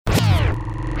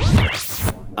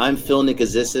I'm Phil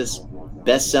Nikozis,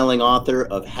 best-selling author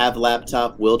of Have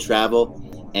Laptop, Will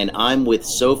Travel, and I'm with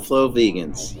SoFlo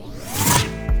Vegans.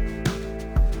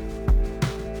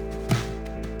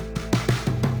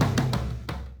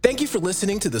 Thank you for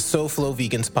listening to the SoFlo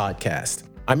Vegans podcast.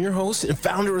 I'm your host and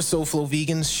founder of SoFlo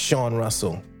Vegans, Sean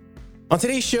Russell. On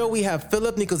today's show, we have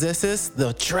Philip Nikozis,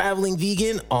 the traveling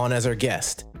vegan, on as our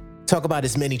guest. Talk about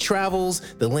his many travels,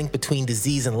 the link between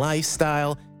disease and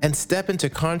lifestyle, and step into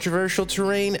controversial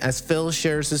terrain as Phil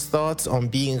shares his thoughts on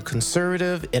being a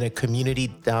conservative in a community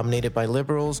dominated by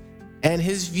liberals and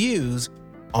his views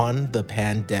on the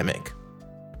pandemic.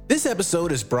 This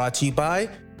episode is brought to you by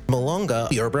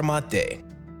Milonga Yerba Mate.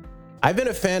 I've been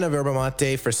a fan of yerba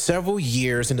mate for several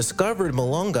years and discovered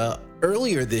Milonga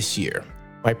earlier this year.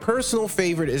 My personal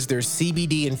favorite is their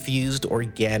CBD-infused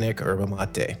organic yerba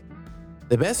mate.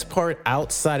 The best part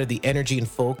outside of the energy and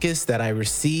focus that I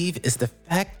receive is the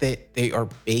fact that they are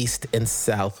based in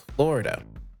South Florida.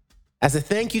 As a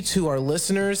thank you to our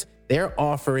listeners, they're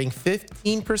offering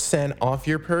 15% off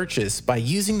your purchase by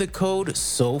using the code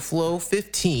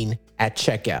SOFLO15 at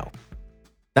checkout.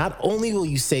 Not only will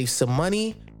you save some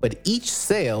money, but each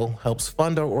sale helps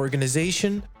fund our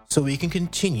organization so we can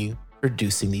continue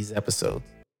producing these episodes.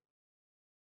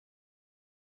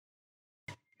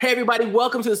 Hey everybody,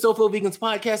 welcome to the SoFlo Vegans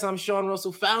podcast. I'm Sean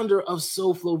Russell, founder of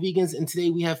SoFlo Vegans, and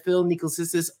today we have Phil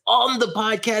Nikozis on the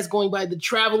podcast going by the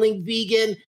Traveling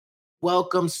Vegan.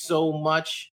 Welcome so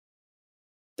much.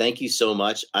 Thank you so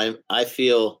much. I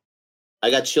feel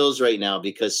I got chills right now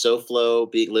because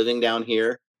SoFlo, living down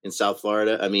here in South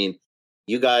Florida, I mean,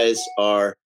 you guys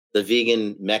are the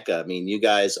vegan mecca. I mean, you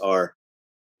guys are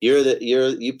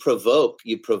you provoked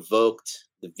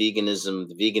the veganism,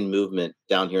 the vegan movement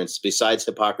down here, and besides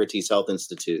Hippocrates Health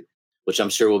Institute, which I'm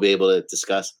sure we'll be able to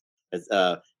discuss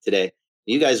today.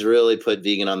 You guys really put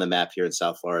vegan on the map here in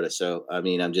South Florida. So, I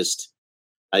mean, I just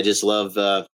love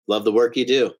the work you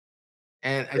do.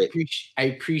 And I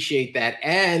appreciate that.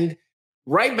 And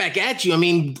right back at you. I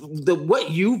mean,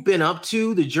 what you've been up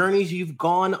to, the journeys you've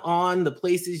gone on, the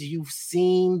places you've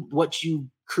seen, what you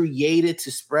created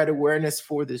to spread awareness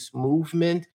for this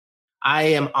movement. I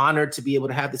am honored to be able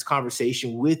to have this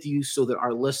conversation with you so that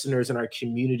our listeners and our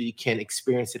community can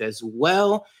experience it as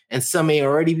well. And some may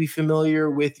already be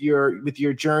familiar with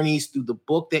your journeys through the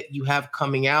book that you have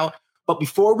coming out. But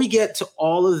before we get to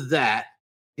all of that,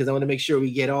 because I want to make sure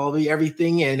we get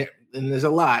everything in, and there's a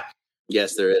lot.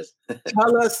 Yes, there is.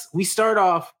 Tell us, we start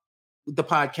off the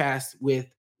podcast with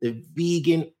the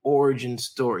vegan origin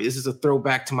story. This is a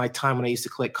throwback to my time when I used to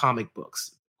collect comic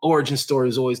books. Origin story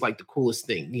is always like the coolest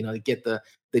thing, to get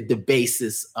the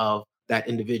basis of that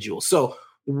individual. So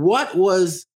what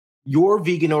was your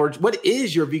vegan origin? What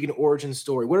is your vegan origin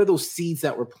story? What are those seeds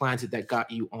that were planted that got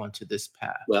you onto this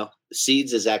path? Well,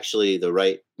 seeds is actually the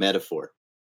right metaphor.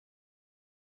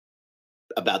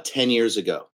 About 10 years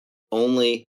ago,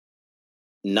 only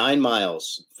 9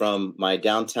 miles from my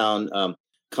downtown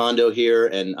condo here,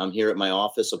 and I'm here at my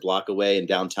office a block away in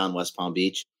downtown West Palm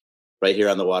Beach, right here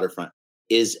on the waterfront,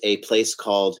 is a place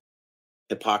called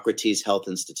Hippocrates Health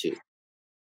Institute.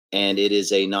 And it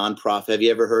is a nonprofit. Have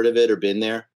you ever heard of it or been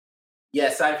there?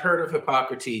 Yes, I've heard of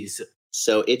Hippocrates.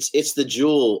 So it's the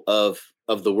jewel of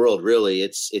the world, really.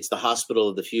 It's the hospital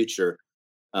of the future.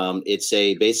 It's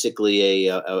basically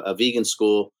a vegan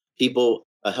school,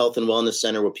 a health and wellness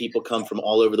center where people come from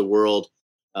all over the world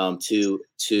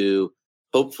to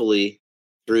hopefully,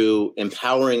 through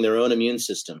empowering their own immune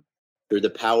system, through the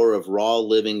power of raw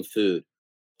living food,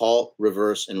 halt,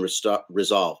 reverse, and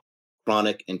resolve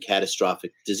chronic and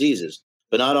catastrophic diseases.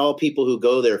 But not all people who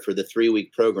go there for the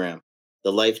 3-week program,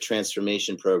 the Life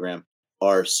Transformation Program,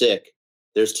 are sick.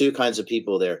 There's 2 kinds of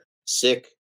people there, sick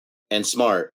and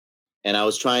smart. And I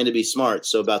was trying to be smart.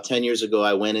 So about 10 years ago,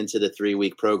 I went into the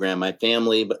 3-week program. My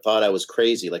family thought I was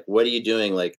crazy. Like, what are you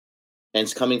doing? And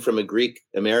it's coming from a Greek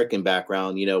American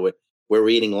background, where we're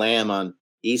eating lamb on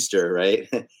Easter, right?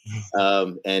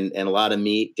 And a lot of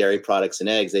meat, dairy products, and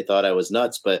eggs. They thought I was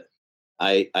nuts, but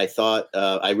I thought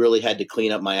I really had to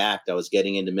clean up my act. I was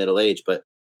getting into middle age, but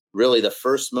really the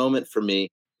first moment for me,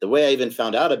 the way I even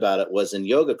found out about it was in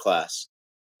yoga class.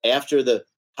 After the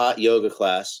hot yoga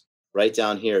class, right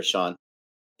down here, Sean,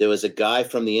 there was a guy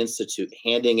from the Institute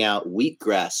handing out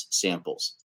wheatgrass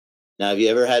samples. Now, have you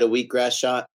ever had a wheatgrass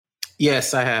shot?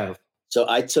 Yes, I have. So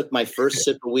I took my first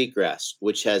sip of wheatgrass,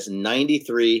 which has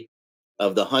 93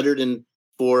 of the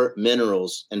 104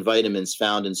 minerals and vitamins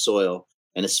found in soil,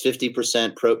 and it's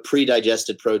 50%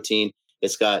 pre-digested protein.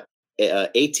 It's got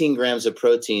 18 grams of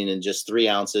protein in just 3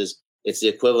 ounces. It's the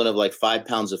equivalent of like 5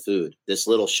 pounds of food, this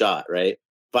little shot, right?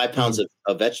 5 pounds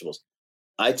of vegetables.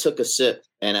 I took a sip,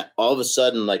 and all of a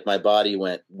sudden, like my body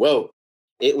went, whoa.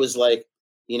 It was like,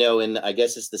 and I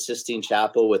guess it's the Sistine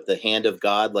Chapel with the hand of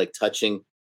God, like touching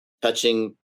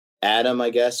Adam, I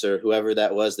guess, or whoever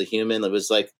that was, the human. It was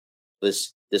like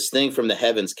this thing from the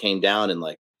heavens came down and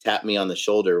like tapped me on the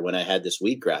shoulder when I had this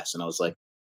wheatgrass. And I was like,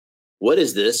 what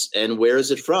is this? And where is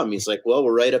it from? He's like, well,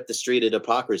 we're right up the street at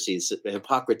Hippocrates.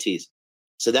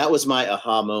 So that was my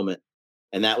aha moment.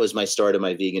 And that was my start of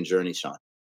my vegan journey, Sean.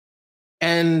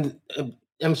 And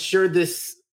I'm sure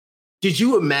did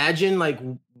you imagine like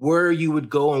where you would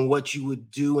go and what you would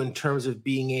do in terms of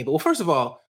being able, well, first of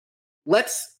all,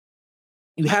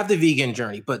 you have the vegan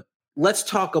journey, but let's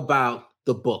talk about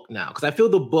the book now. Because I feel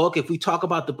the book, if we talk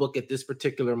about the book at this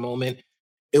particular moment,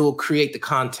 it will create the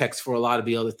context for a lot of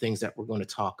the other things that we're going to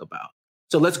talk about.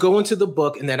 So let's go into the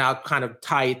book, and then I'll kind of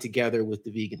tie it together with the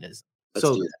veganism. Let's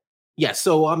do that. Yeah.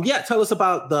 So tell us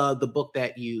about the book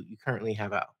that you currently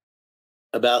have out.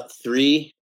 About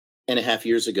 3.5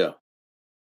 years ago,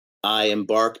 I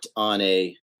embarked on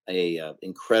a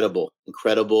incredible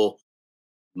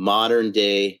modern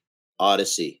day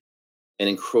odyssey, an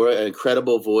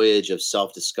incredible voyage of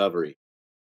self-discovery.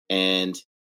 And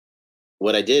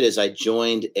what I did is I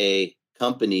joined a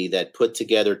company that put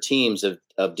together teams of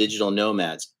digital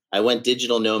nomads. I went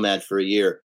digital nomad for a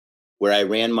year, where I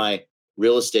ran my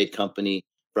real estate company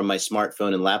from my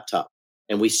smartphone and laptop.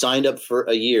 And we signed up for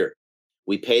a year.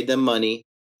 We paid them money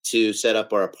to set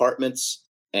up our apartments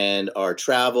and our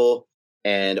travel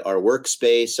and our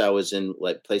workspace. I was in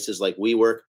like places like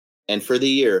WeWork. And for the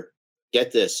year,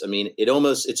 get this, I mean,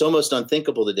 it's almost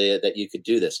unthinkable today that you could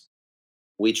do this.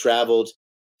 We traveled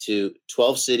to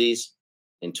 12 cities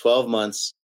in 12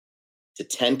 months, to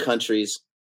 10 countries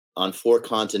on 4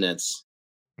 continents,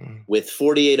 with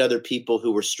 48 other people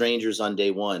who were strangers on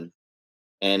day one.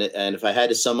 And if I had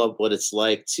to sum up what it's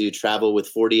like to travel with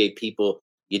 48 people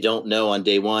you don't know on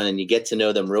day one, and you get to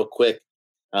know them real quick,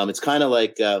 it's kind of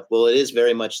like, it is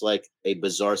very much like a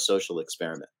bizarre social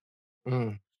experiment.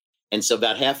 And so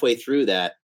about halfway through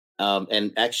that,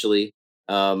 and actually,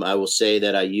 I will say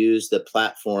that I used the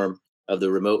platform of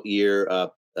the Remote Year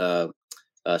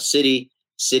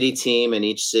city team in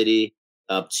each city.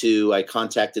 I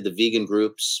contacted the vegan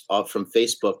groups from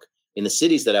Facebook in the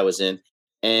cities that I was in.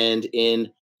 And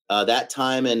in that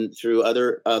time and through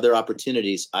other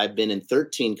opportunities, I've been in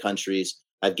 13 countries.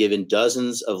 I've given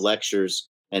dozens of lectures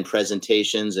and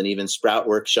presentations and even Sprout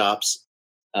workshops,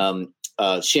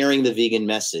 sharing the vegan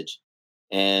message.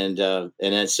 And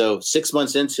then so 6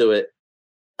 months into it,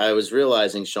 I was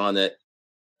realizing, Sean, that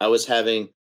I was having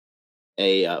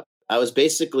I was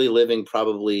basically living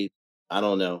probably, I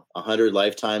don't know, 100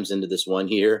 lifetimes into this 1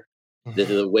 year.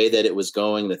 The way that it was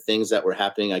going, the things that were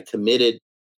happening, I committed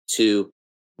to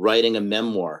writing a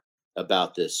memoir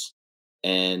about this.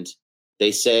 And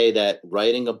they say that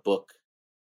writing a book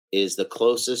is the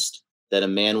closest that a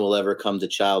man will ever come to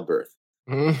childbirth.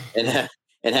 And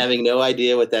having no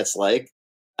idea what that's like,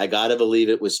 I got to believe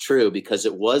it was true, because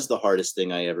it was the hardest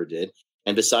thing I ever did.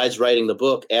 And besides writing the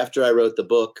book, after I wrote the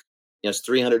book, it's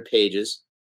 300 pages.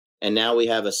 And now we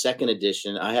have a second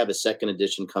edition. I have a second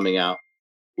edition coming out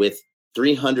with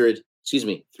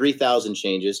 3,000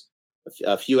 changes,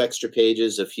 a few extra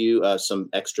pages, some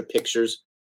extra pictures.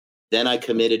 Then I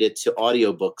committed it to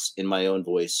audiobooks in my own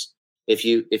voice. If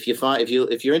you're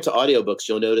into audiobooks,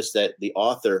 you'll notice that the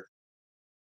author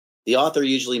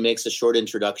usually makes a short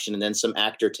introduction and then some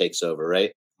actor takes over,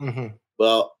 right?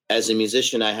 Well, as a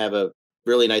musician, I have a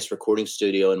really nice recording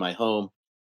studio in my home,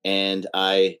 and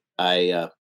I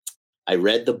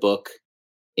read the book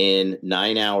in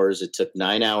 9 hours. It took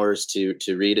 9 hours to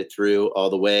read it through all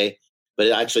the way, but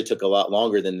it actually took a lot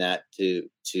longer than that to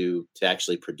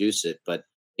actually produce it. But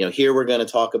here we're going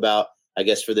to talk about, I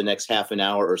guess, for the next half an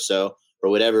hour or so, or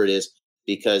whatever it is,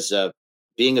 because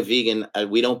being a vegan,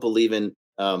 we don't believe in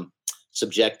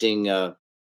subjecting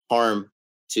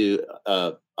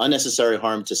unnecessary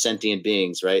harm to sentient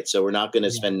beings, right? So we're not going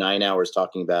to spend 9 hours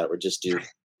talking about it. We're just do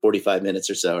 45 minutes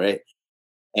or so, right?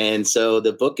 And so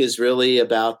the book is really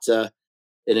about an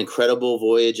incredible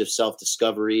voyage of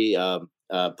self-discovery,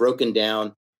 broken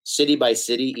down city by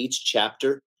city. Each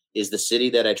chapter is the city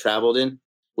that I traveled in.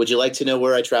 Would you like to know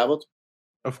where I traveled?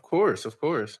 Of course.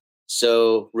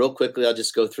 So real quickly, I'll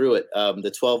just go through it.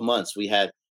 The 12 months we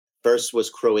had, first was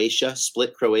Croatia,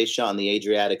 Split, Croatia on the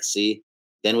Adriatic Sea.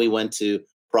 Then we went to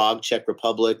Prague, Czech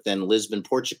Republic, then Lisbon,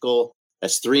 Portugal.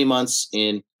 That's 3 months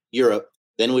in Europe.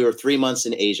 Then we were 3 months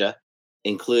in Asia,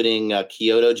 including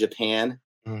Kyoto, Japan,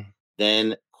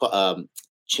 then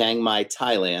Chiang Mai,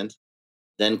 Thailand,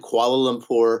 then Kuala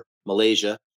Lumpur,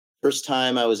 Malaysia. First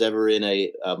time I was ever in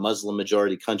a Muslim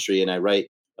majority country, and I write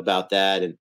about that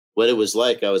and what it was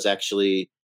like. I was actually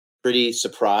pretty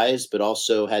surprised, but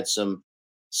also had some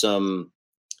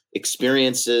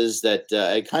experiences that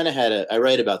I kind of had. I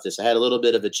write about this. I had a little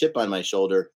bit of a chip on my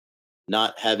shoulder,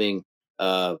 not having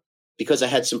because I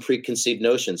had some preconceived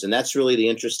notions, and that's really the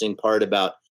interesting part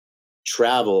about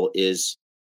travel is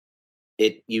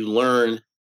you learn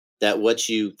that what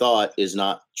you thought is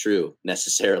not true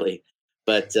necessarily.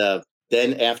 But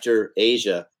then after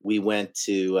Asia, we went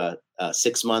to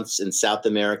 6 months in South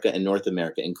America and North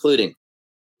America, including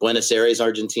Buenos Aires,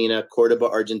 Argentina, Cordoba,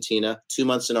 Argentina, 2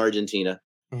 months in Argentina,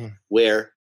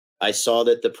 where I saw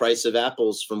that the price of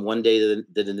apples from one day to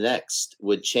the next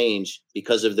would change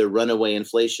because of their runaway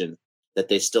inflation that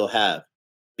they still have,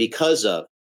 because of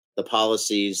the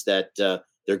policies that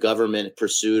their government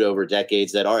pursued over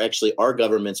decades that are actually our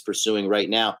government's pursuing right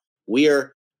now.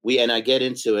 And I get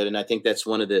into it, and I think that's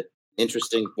one of the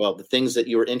the things that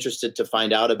you were interested to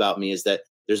find out about me is that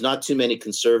there's not too many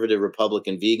conservative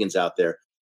Republican vegans out there.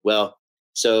 Well,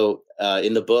 so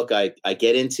in the book, I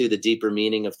get into the deeper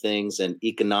meaning of things and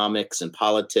economics and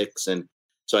politics. And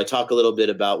so I talk a little bit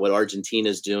about what Argentina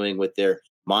is doing with their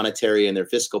monetary and their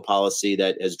fiscal policy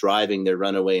that is driving their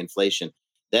runaway inflation.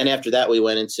 Then after that, we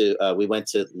went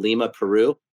to Lima,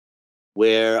 Peru,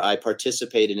 where I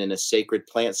participated in a sacred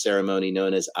plant ceremony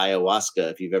known as ayahuasca.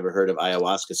 If you've ever heard of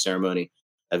ayahuasca ceremony,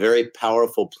 a very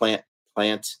powerful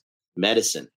plant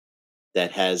medicine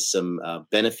that has some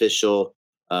beneficial,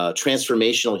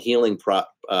 transformational healing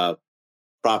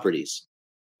properties.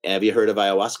 Have you heard of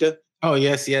ayahuasca? Oh,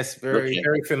 yes.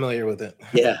 Very familiar with it.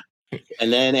 Yeah.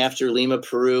 And then after Lima,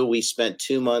 Peru, we spent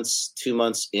 2 months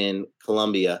in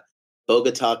Colombia,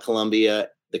 Bogota, Colombia,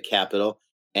 the capital,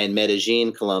 and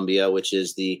Medellin, Colombia, which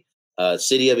is the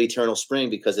city of eternal spring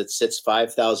because it sits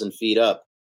 5,000 feet up.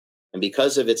 And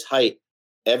because of its height,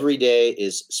 every day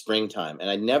is springtime.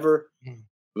 And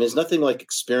there's nothing like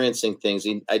experiencing things.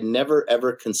 I'd never,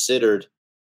 ever considered,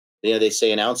 they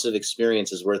say an ounce of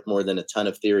experience is worth more than a ton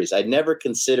of theories. I'd never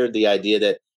considered the idea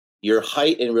that your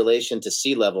height in relation to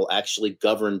sea level actually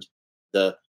governed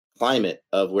the climate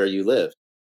of where you live.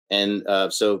 And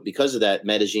so because of that,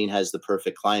 Medellin has the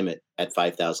perfect climate at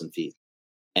 5,000 feet.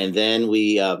 And then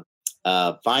we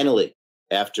finally,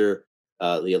 after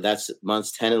that's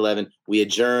months 10, 11, we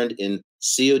adjourned in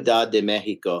Ciudad de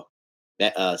Mexico,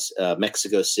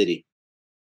 Mexico City.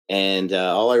 And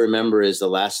all I remember is the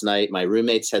last night my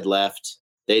roommates had left.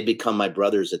 They'd become my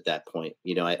brothers at that point.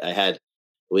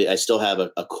 I still have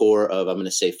a core of, I'm going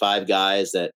to say 5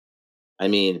 guys that,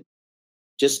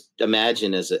 just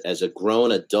imagine as a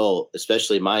grown adult,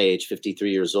 especially my age,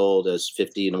 53 years old, as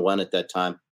 51 at that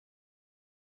time,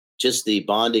 just the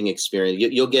bonding experience.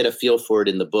 You'll get a feel for it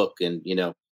in the book. And,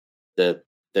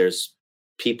 there's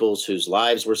people whose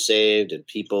lives were saved and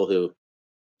people who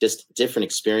just different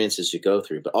experiences you go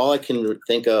through. But all I can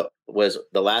think of was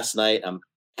the last night I'm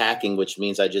packing, which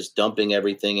means I just dumping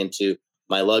everything into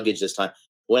my luggage this time.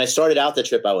 When I started out the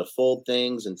trip, I would fold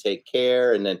things and take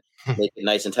care and then make it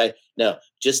nice and tight. No,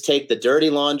 just take the dirty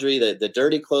laundry, the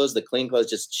dirty clothes, the clean clothes,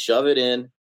 just shove it in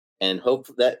and hope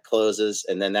that closes.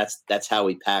 And then that's how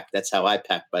we pack. That's how I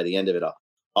packed by the end of it all.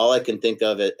 All I can think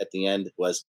of it at the end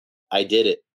was I did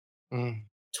it.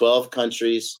 12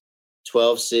 countries,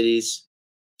 12 cities,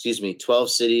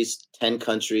 10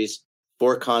 countries,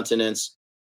 4 continents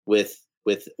with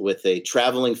a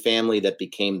traveling family that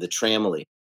became the Tramily.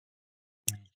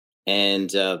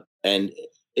 And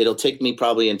it'll take me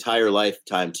probably entire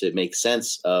lifetime to make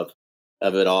sense of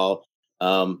it all.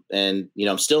 And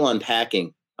I'm still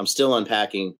unpacking.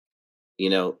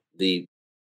 The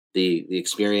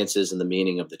experiences and the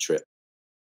meaning of the trip.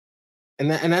 And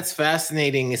that's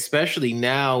fascinating, especially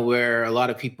now where a lot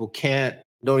of people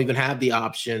don't even have the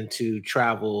option to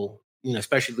travel.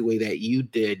 Especially the way that you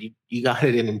did. You got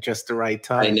it in just the right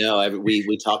time. I know.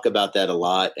 We talk about that a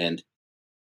lot, and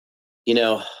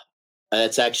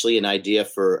that's actually an idea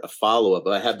for a follow-up.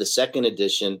 I have the second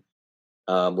edition,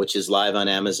 which is live on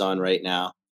Amazon right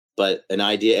now. But an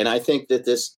idea, and I think that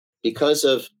this, because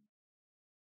of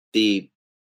the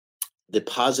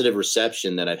positive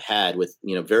reception that I've had with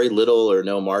very little or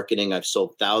no marketing, I've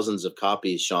sold thousands of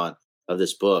copies, Sean, of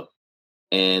this book,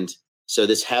 and so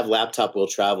this Have Laptop Will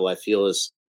Travel, I feel,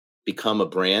 has become a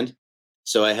brand.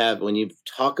 So when you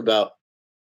talk about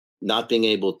not being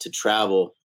able to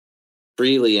travel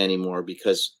freely anymore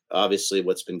because obviously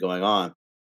what's been going on,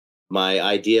 my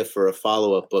idea for a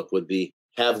follow-up book would be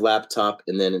Have Laptop,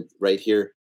 and then right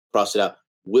here, cross it out,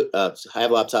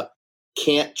 Have Laptop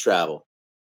Can't Travel.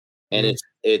 And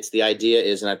it's the idea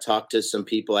is, and I've talked to some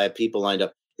people, I have people lined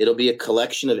up, it'll be a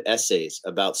collection of essays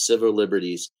about civil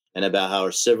liberties and about how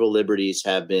our civil liberties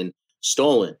have been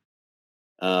stolen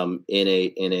in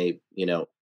a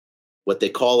what they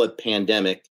call a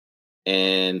pandemic.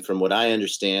 And from what I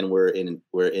understand, we're in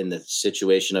the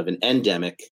situation of an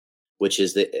endemic, which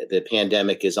is the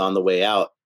pandemic is on the way out.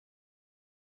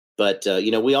 But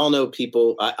we all know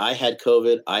people. I had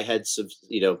COVID. I had some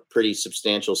pretty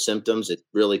substantial symptoms. It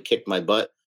really kicked my butt.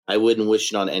 I wouldn't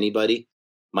wish it on anybody.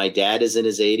 My dad is in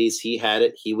his 80s. He had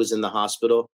it. He was in the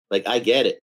hospital. Like, I get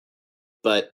it.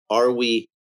 But are we?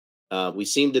 We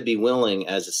seem to be willing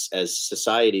as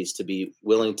societies to be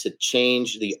willing to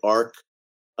change the arc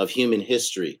of human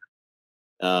history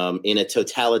in a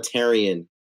totalitarian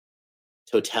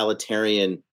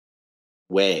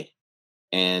way,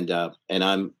 and I'm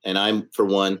for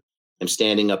one, I'm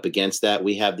standing up against that.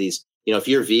 We have these, if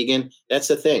you're vegan, that's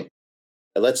the thing.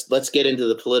 Let's get into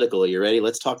the political. Are you ready?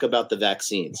 Let's talk about the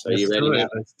vaccines. Are you ready?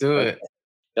 Let's do it.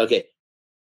 Okay.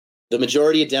 The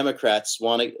majority of Democrats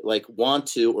want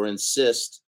to or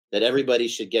insist that everybody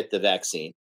should get the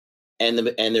vaccine, and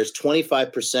there's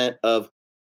 25% of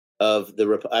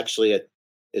the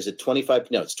is it 25?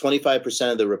 No, it's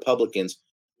 25% of the Republicans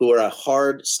who are a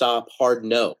hard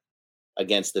no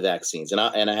against the vaccines, and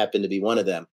I happen to be one of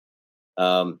them,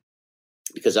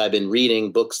 because I've been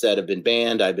reading books that have been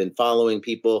banned. I've been following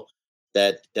people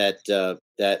that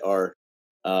are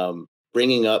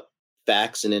bringing up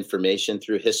facts and information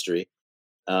through history,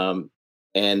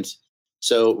 and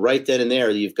so right then and there,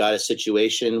 you've got a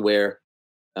situation where,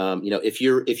 if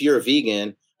you're a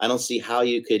vegan, I don't see how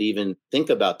you could even think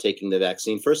about taking the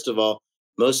vaccine. First of all,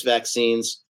 most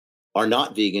vaccines are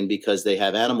not vegan because they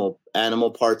have animal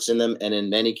parts in them, and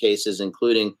in many cases,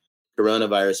 including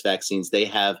coronavirus vaccines, they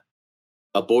have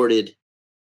aborted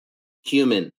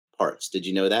human parts. Did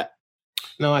you know that?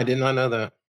 No, I did not know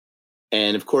that.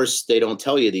 And of course, they don't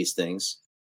tell you these things.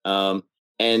 And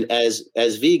as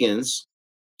vegans,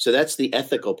 so that's the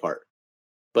ethical part.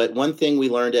 But one thing we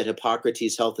learned at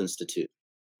Hippocrates Health Institute,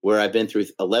 where I've been through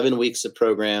 11 weeks of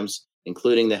programs,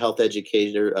 including the health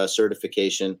educator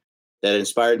certification, that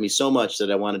inspired me so much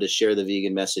that I wanted to share the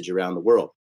vegan message around the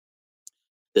world.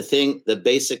 The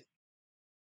basic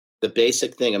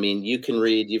thing, I mean,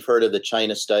 you've heard of the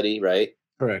China study, right?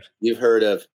 Correct. You've heard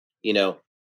of,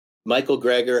 Michael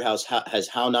Greger has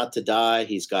How Not to Die.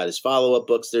 He's got his follow-up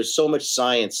books. There's so much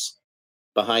science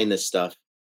behind this stuff.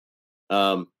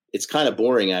 It's kind of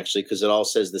boring, actually, because it all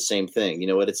says the same thing. You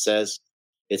know what it says?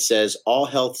 It says all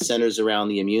health centers around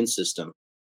the immune system,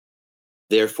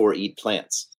 therefore eat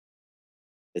plants.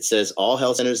 It says all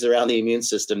health centers around the immune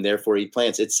system, therefore eat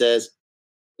plants. It says,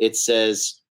 what's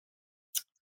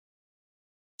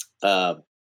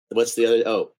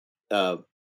the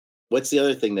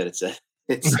other thing that it says?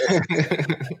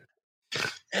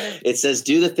 It says,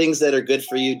 do the things that are good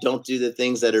for you, don't do the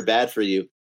things that are bad for you,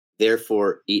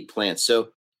 therefore eat plants.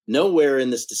 So nowhere in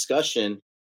this discussion,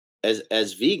 as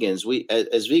vegans,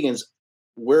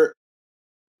 we're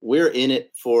in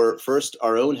it for, first,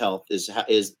 our own health is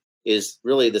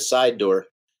really the side door. And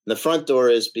the front door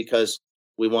is because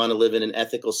we want to live in an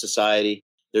ethical society.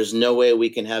 There's no way we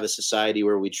can have a society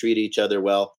where we treat each other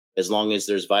well as long as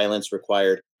there's violence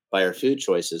required by our food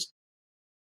choices.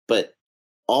 But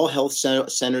all health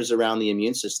centers around the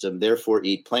immune system, therefore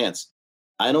eat plants.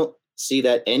 I don't see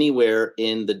that anywhere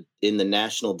in the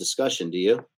national discussion. Do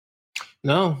you?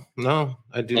 No,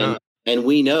 I do not. And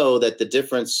we know that the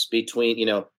difference between,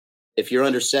 if you're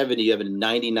under 70, you have a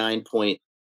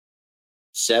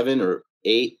 99.7 or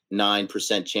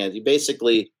 9% chance. You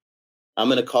basically, I'm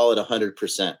going to call it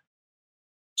 100%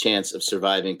 chance of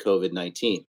surviving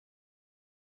COVID-19.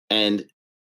 And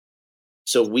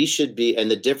so we should be, and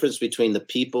the difference between the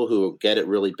people who get it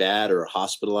really bad or are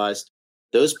hospitalized,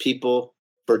 those people,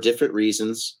 for different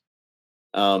reasons,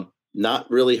 not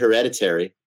really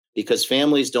hereditary, because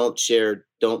families don't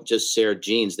just share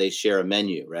genes, they share a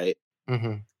menu, right?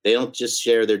 Mm-hmm. They don't just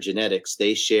share their genetics,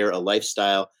 they share a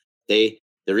lifestyle. The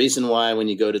reason why when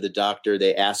you go to the doctor,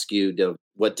 they ask you,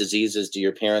 what diseases do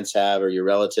your parents have or your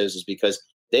relatives, is because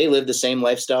they live the same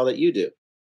lifestyle that you do.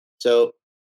 So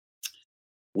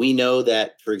we know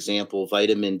that, for example,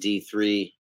 vitamin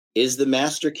D3 is the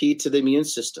master key to the immune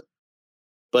system.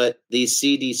 But these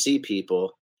CDC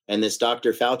people and this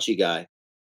Dr. Fauci guy,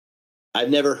 I've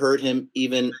never heard him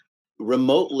even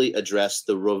remotely address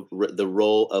the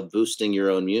role of boosting your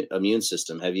own immune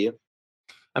system. Have you?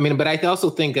 I mean, but I also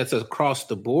think that's across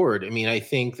the board. I mean, I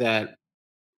think that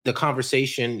the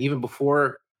conversation, even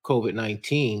before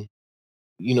COVID-19,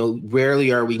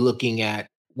 rarely are we looking at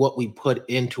what we put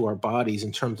into our bodies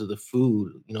in terms of the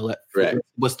food.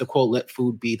 What's the quote? Let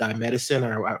food be thy medicine,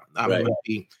 or right.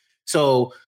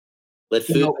 So let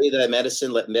food be thy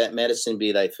medicine. Let medicine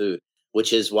be thy food.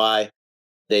 which is why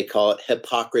they call it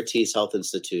Hippocrates Health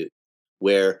Institute,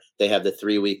 where they have the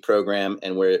 3-week program,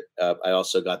 and where I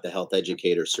also got the health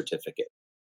educator certificate.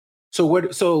 So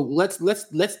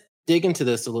let's dig into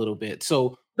this a little bit.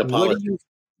 So The politics.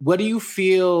 what do you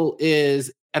feel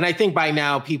is, and I think by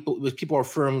now people are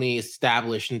firmly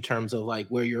established in terms of like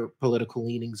where your political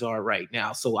leanings are right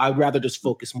now. So I'd rather just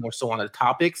focus more so on the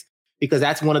topics, because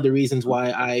that's one of the reasons why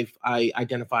I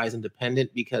identify as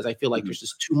independent, because I feel like there's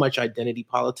just too much identity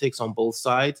politics on both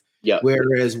sides. Yeah.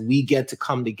 Whereas we get to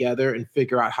come together and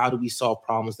figure out how do we solve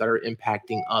problems that are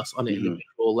impacting us on an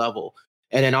individual level.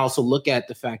 And then also look at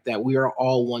the fact that we are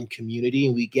all one community,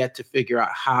 and we get to figure out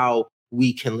how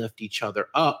we can lift each other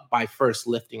up by first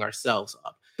lifting ourselves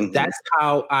up. That's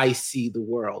how I see the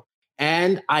world.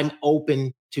 And I'm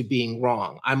open to being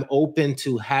wrong. I'm open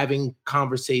to having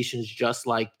conversations just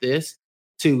like this,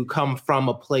 to come from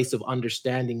a place of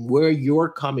understanding where you're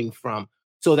coming from.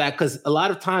 So that, because a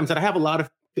lot of times, and I have a lot of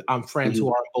friends who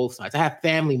are on both sides. I have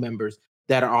family members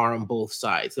that are on both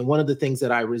sides. And one of the things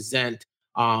that I resent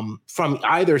from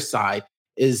either side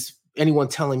is anyone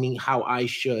telling me how I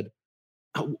should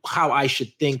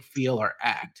think, feel, or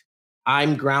act.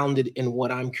 I'm grounded in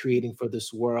what I'm creating for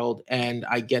this world, and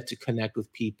I get to connect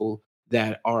with people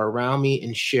that are around me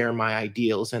and share my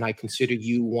ideals. And I consider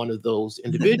you one of those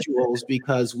individuals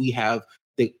because we have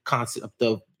the concept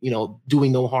of,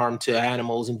 doing no harm to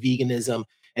animals and veganism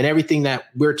and everything that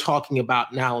we're talking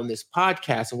about now in this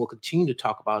podcast, and we'll continue to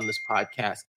talk about in this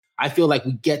podcast. I feel like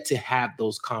we get to have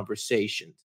those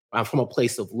conversations from a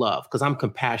place of love, because I'm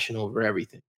compassionate over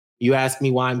everything. You ask me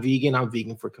why I'm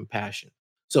vegan for compassion.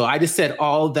 So I just said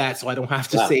all that so I don't have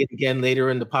to say it again later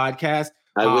in the podcast.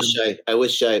 I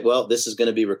wish I, well, this is going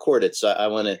to be recorded, so I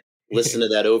want to listen to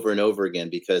that over and over again,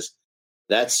 because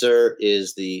that, sir,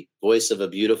 is the voice of a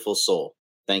beautiful soul.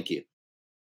 Thank you.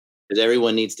 Because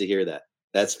everyone needs to hear that.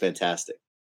 That's fantastic.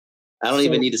 I don't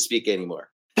even need to speak anymore.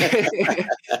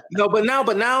 No, but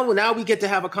now we get to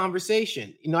have a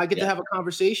conversation. I get to have a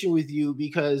conversation with you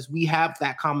because we have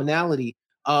that commonality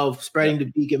of spreading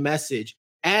the vegan message,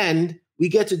 and we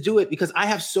get to do it because I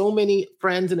have so many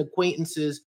friends and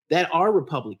acquaintances that are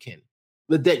Republican,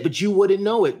 but you wouldn't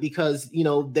know it because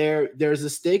there's a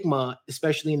stigma,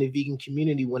 especially in the vegan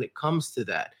community, when it comes to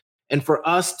that. And for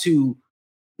us to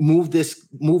move this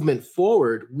movement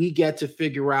forward, we get to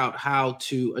figure out how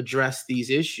to address these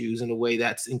issues in a way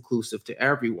that's inclusive to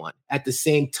everyone. At the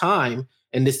same time,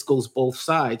 and this goes both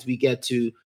sides, we get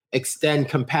to extend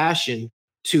compassion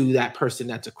to that person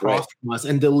that's across from us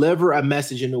and deliver a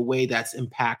message in a way that's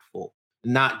impactful,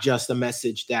 not just a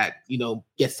message that,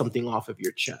 gets something off of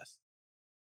your chest.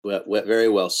 Well, very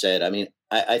well said. I mean,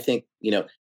 I think,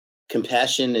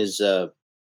 compassion is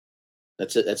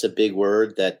that's a big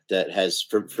word that has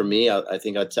for me. I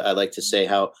think I like to say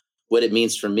what it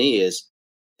means for me is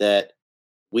that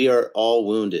we are all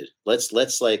wounded. Let's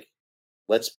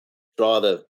draw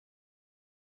the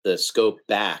scope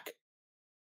back.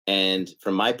 And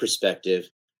from my perspective,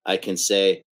 I can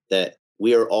say that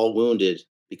we are all wounded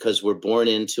because we're born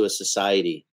into a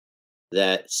society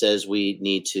that says we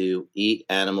need to eat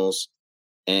animals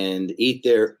and eat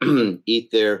their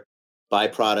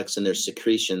byproducts and their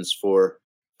secretions for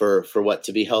what,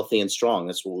 to be healthy and strong.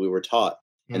 That's what we were taught.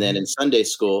 And then in Sunday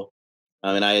school,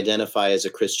 and I identify as a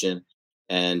Christian,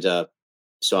 and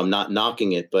so I'm not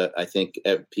knocking it, but I think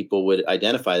people would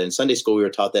identify that in Sunday school we were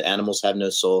taught that animals have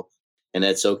no soul and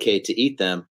that it's okay to eat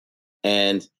them.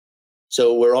 And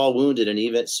so we're all wounded. And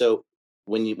even so,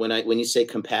 when you say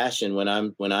compassion, when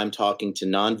I'm talking to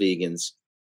non-vegans,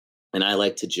 and I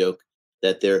like to joke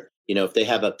that they're, if they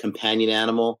have a companion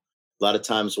animal, a lot of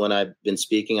times when I've been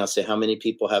speaking, I'll say, how many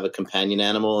people have a companion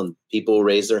animal? And people will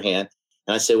raise their hand.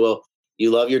 And I say, well, you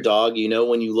love your dog.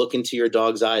 When you look into your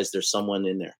dog's eyes, there's someone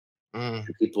in there. And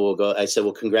people will go, I said,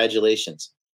 well,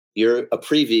 congratulations. You're a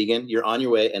pre-vegan. You're on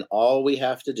your way. And all we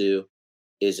have to do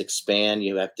is expand.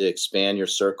 You have to expand your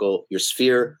circle, your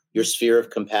sphere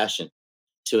of compassion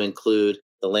to include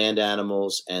the land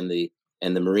animals and the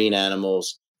marine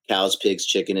animals, cows, pigs,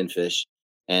 chicken, and fish.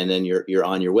 And then you're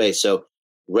on your way. So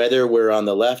whether we're on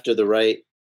the left or the right,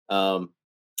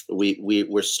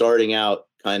 we're starting out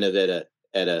kind of at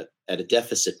a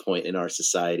deficit point in our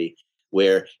society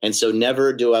and so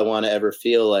never do I want to ever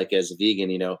feel like, as a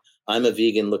vegan, I'm a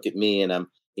vegan, look at me, and I'm,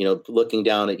 looking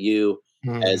down at you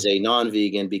as a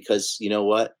non-vegan, because you know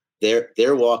what,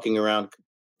 they're walking around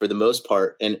for the most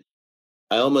part. And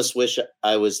I almost wish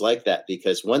I was like that,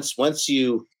 because once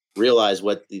you realize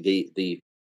what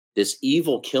this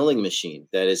evil killing machine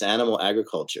that is animal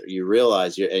agriculture, you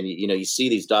realize you see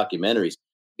these documentaries,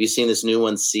 you seen this new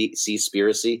one,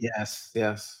 Seaspiracy?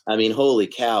 Yes. I mean, holy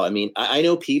cow. I mean, I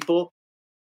know people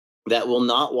that will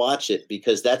not watch it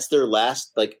because that's their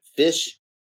last, like, fish.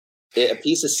 A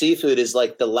piece of seafood is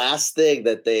like the last thing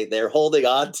that they're holding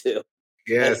on to.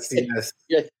 Yes.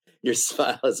 Your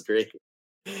smile is great.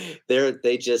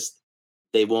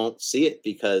 They won't see it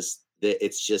because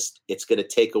it's going to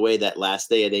take away that last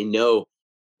day. And they know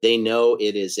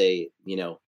it is they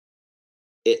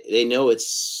know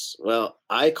it's, well,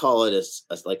 I call it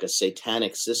like a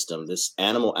satanic system, this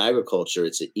animal agriculture.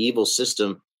 It's an evil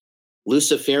system.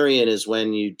 Luciferian is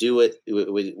when you do it,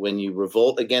 when you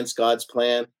revolt against God's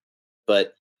plan,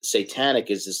 but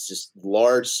satanic is this just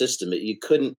large system. You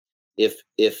couldn't, if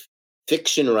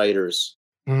fiction writers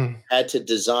had to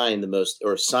design the most,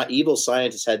 or evil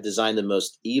scientists had designed the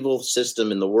most evil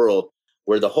system in the world,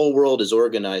 where the whole world is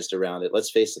organized around it.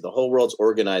 Let's face it, the whole world's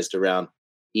organized around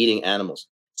eating animals.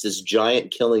 It's this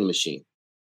giant killing machine,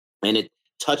 and it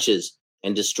touches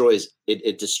and destroys.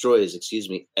 It destroys,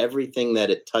 everything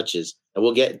that it touches. And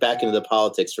we'll get back into the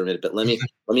politics for a minute, but let me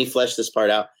flesh this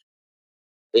part out.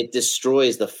 It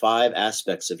destroys the 5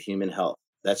 aspects of human health.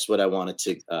 That's what I wanted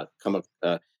to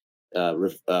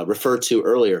refer to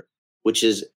earlier, which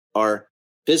is our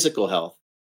physical health.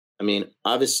 I mean,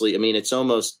 obviously, it's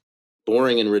almost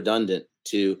boring and redundant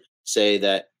to say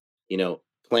that,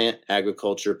 plant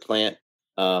agriculture, plant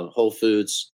whole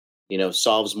foods,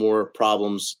 solves more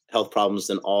health problems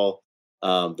than all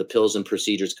the pills and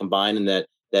procedures combined, and that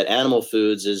animal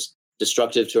foods is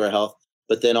destructive to our health,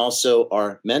 but then also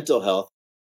our mental health,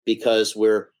 because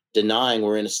we're in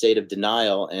a state of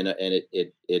denial, and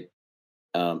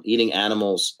eating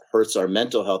animals hurts our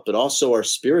mental health, but also our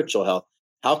spiritual health.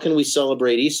 How can we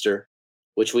celebrate Easter,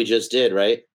 which we just did,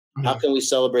 right? Mm-hmm. How can we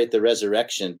celebrate the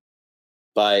resurrection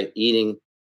by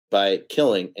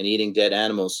killing and eating dead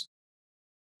animals?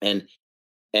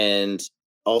 And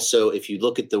also, if you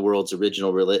look at the world's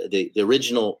the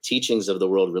original teachings of the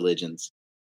world religions,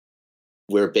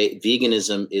 where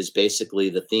veganism is basically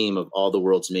the theme of all the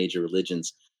world's major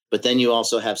religions. But then you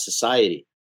also have society.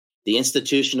 The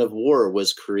institution of war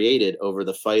was created over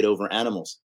the fight over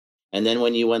animals. And then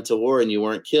when you went to war and you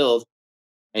weren't killed,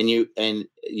 and you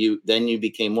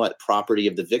became what? Property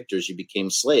of the victors. You became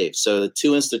slaves. So the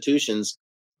two institutions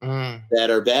that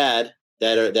are bad,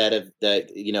 that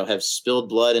have spilled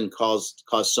blood and caused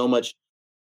so much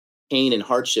pain and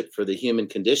hardship for the human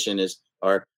condition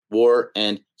are war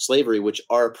and slavery, which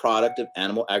are a product of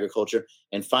animal agriculture.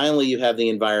 And finally, you have the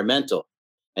environmental.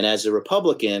 And as a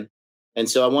Republican, and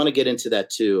so I want to get into that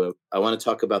too. I want to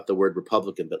talk about the word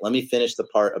Republican, but let me finish the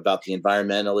part about the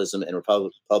environmentalism and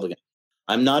Republican.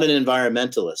 I'm not an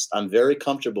environmentalist. I'm very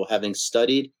comfortable having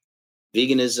studied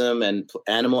veganism and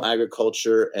animal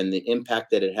agriculture and the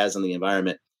impact that it has on the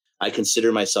environment. I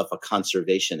consider myself a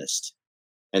conservationist.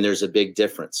 And there's a big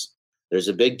difference. The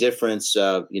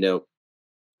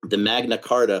Magna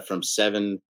Carta from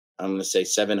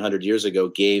 700 years ago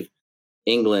gave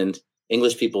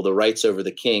English people the rights over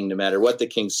the king. No matter what the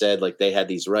king said, like, they had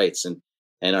these rights, and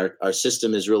our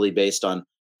system is really based on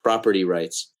property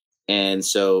rights. And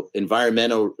so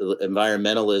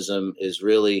environmentalism is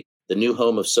really the new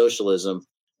home of socialism,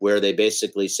 where they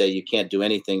basically say you can't do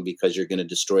anything because you're going to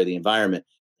destroy the environment.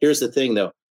 Here's the thing,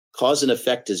 though. Cause and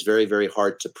effect is very, very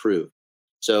hard to prove.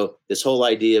 So this whole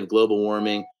idea of global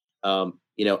warming, I'm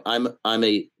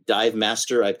a dive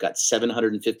master. I've got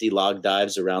 750 log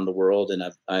dives around the world, and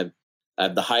I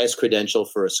have the highest credential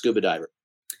for a scuba diver.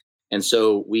 And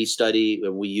so we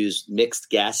use mixed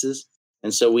gases.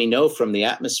 And so we know from the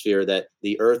atmosphere that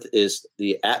the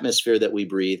atmosphere that we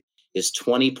breathe is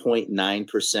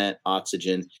 20.9%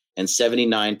 oxygen and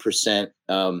 79%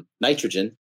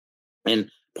 nitrogen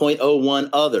and 0.01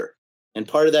 other. And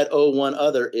part of that 0.01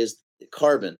 other is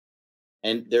carbon.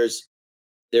 And there's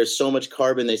so much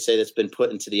carbon, they say, that's been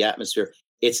put into the atmosphere.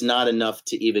 It's not enough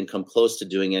to even come close to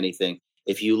doing anything.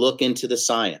 If you look into the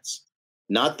science,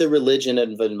 not the religion of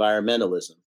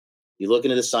environmentalism, you look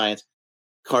into the science,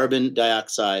 carbon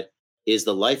dioxide is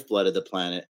the lifeblood of the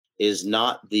planet, is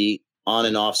not the on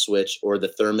and off switch or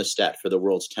the thermostat for the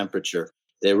world's temperature.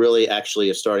 They really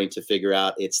actually are starting to figure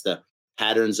out it's the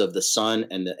patterns of the sun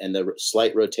and the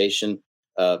slight rotation,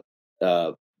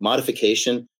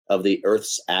 modification of the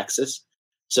Earth's axis.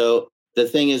 So the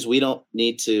thing is, we don't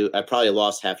need to. I probably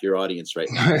lost half your audience right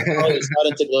now. It's not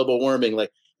into global warming.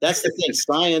 Like, that's the thing.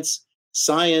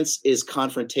 Science is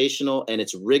confrontational and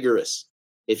it's rigorous.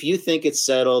 If you think it's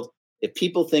settled, if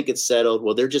people think it's settled,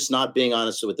 well, they're just not being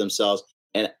honest with themselves.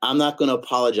 And I'm not going to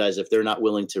apologize if they're not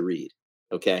willing to read.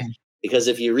 Okay. Because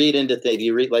if you read into things,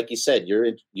 like you said,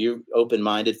 you're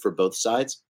open-minded for both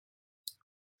sides.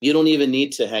 You don't even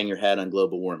need to hang your hat on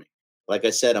global warming. Like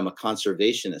I said, I'm a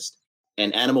conservationist,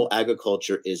 and animal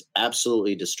agriculture is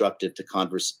absolutely destructive to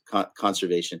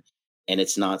conservation, and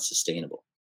it's not sustainable.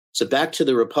 So back to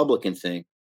the Republican thing.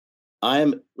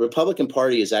 Republican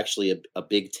Party is actually a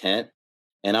big tent,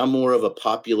 and I'm more of a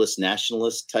populist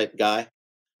nationalist type guy.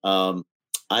 I'm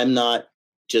not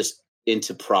just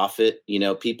into profit. You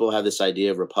know, people have this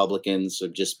idea of Republicans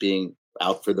of just being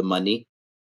out for the money.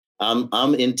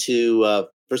 I'm into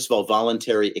first of all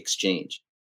voluntary exchange.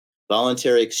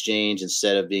 Voluntary exchange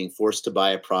instead of being forced to buy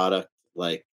a product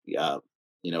like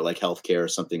like healthcare or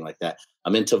something like that.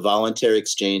 I'm into voluntary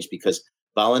exchange because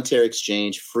voluntary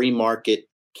exchange, free market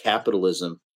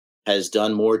capitalism has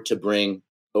done more to bring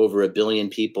over 1 billion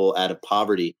people out of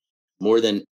poverty, more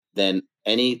than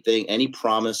anything, any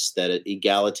promise that an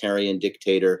egalitarian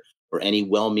dictator or any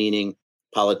well-meaning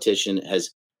politician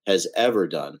has ever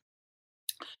done.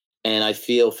 And I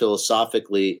feel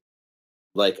philosophically,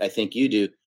 like I think you do,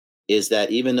 is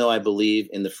that even though I believe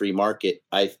in the free market,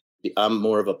 I'm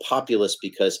more of a populist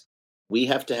because we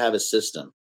have to have a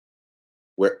system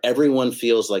where everyone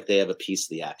feels like they have a piece of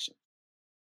the action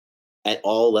at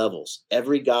all levels,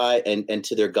 every guy and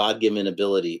to their God-given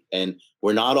ability. And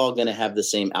we're not all going to have the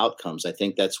same outcomes. I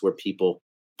think that's where people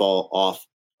fall off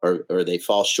or they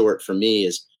fall short for me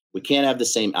is we can't have the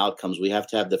same outcomes. We have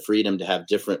to have the freedom to have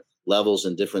different levels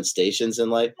and different stations in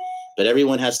life, but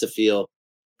everyone has to feel,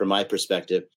 from my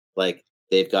perspective, like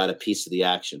they've got a piece of the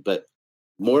action. But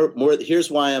more,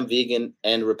 here's why I'm vegan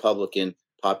and Republican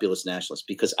populist nationalist,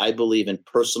 because I believe in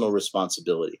personal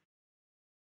responsibility.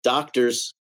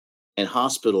 Doctors and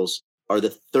hospitals are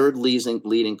the third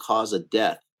leading cause of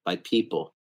death by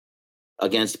people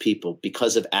against people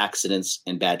because of accidents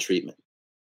and bad treatment.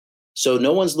 So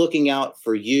no one's looking out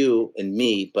for you and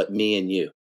me, but me and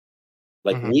you.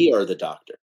 Like we are the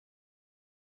doctor.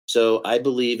 So I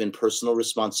believe in personal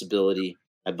responsibility.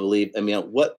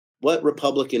 What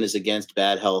Republican is against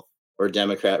bad health, or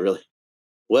Democrat really?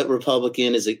 What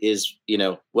Republican is,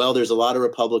 well, there's a lot of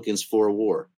Republicans for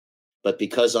war, but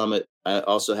because I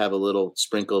also have a little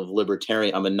sprinkle of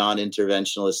libertarian, I'm a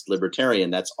non-interventionalist libertarian.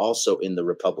 That's also in the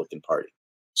Republican Party.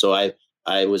 So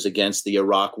I was against the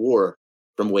Iraq War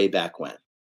from way back when.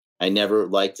 I never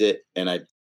liked it, and I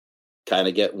kind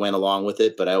of went along with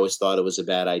it, but I always thought it was a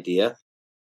bad idea.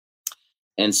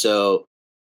 And so,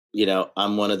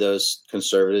 I'm one of those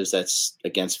conservatives that's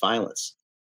against violence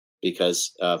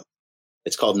because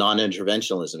it's called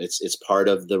non-interventionalism. It's part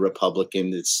of the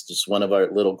Republican. It's just one of our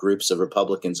little groups of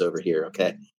Republicans over here.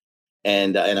 Okay.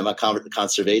 And I'm a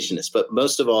conservationist, but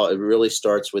most of all, it really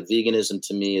starts with veganism.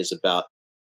 To me, is about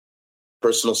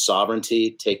personal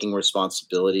sovereignty, taking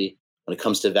responsibility. When it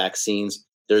comes to vaccines,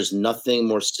 there's nothing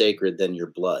more sacred than your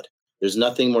blood. There's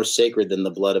nothing more sacred than the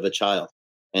blood of a child.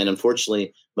 And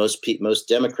unfortunately, most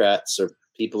Democrats or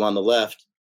people on the left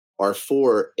are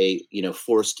for a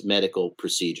forced medical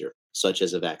procedure, such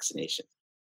as a vaccination.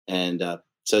 And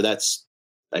so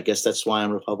I guess that's why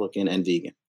I'm Republican and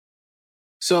vegan.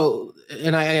 So,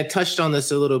 and I touched on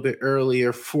this a little bit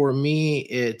earlier. For me,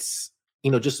 it's,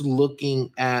 just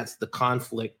looking at the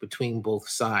conflict between both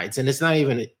sides. And it's not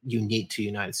even unique to the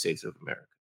United States of America.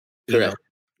 Correct.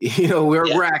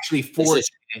 We're actually fortunate.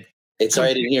 It's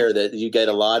right in here that you get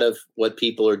a lot of what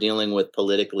people are dealing with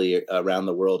politically around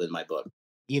the world in my book.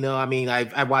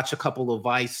 I watched a couple of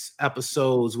Vice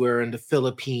episodes where in the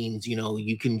Philippines,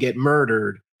 you can get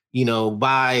murdered,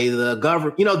 by the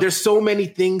government. There's so many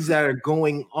things that are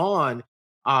going on.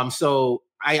 So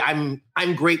I'm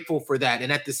grateful for that.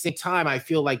 And at the same time, I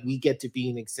feel like we get to be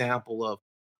an example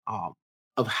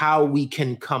of how we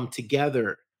can come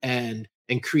together and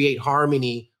create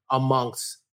harmony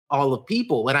amongst all of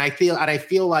people. And I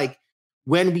feel like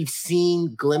when we've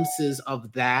seen glimpses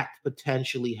of that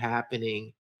potentially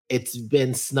happening, it's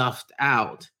been snuffed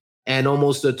out and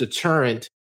almost a deterrent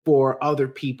for other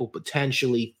people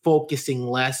potentially focusing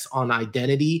less on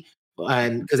identity.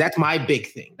 And because that's my big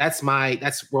thing. That's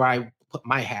where I put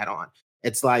my hat on.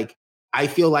 It's like, I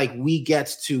feel like we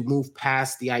get to move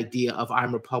past the idea of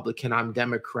I'm Republican, I'm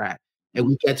Democrat. And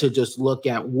we get to just look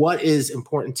at what is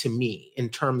important to me in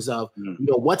terms of,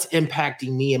 what's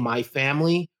impacting me and my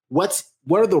family. What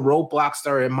are the roadblocks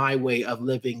that are in my way of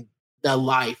living the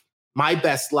life, my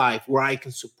best life, where I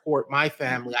can support my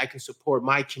family, I can support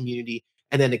my community,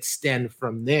 and then extend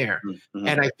from there. Mm-hmm.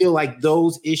 And I feel like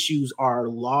those issues are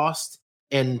lost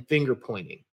in finger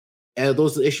pointing. And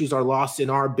those issues are lost in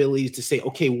our ability to say,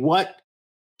 okay, what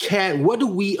do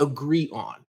we agree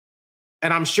on?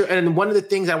 And I'm sure, and one of the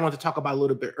things I want to talk about a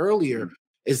little bit earlier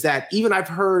is that even I've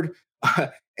heard,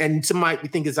 and some might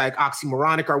think it's like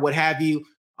oxymoronic or what have you,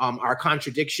 our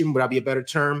contradiction, would that be a better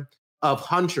term, of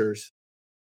hunters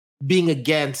being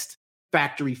against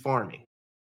factory farming.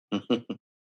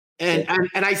 And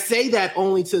I say that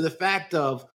only to the fact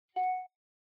of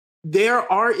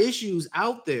there are issues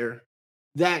out there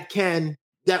that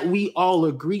we all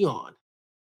agree on.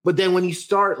 But then when you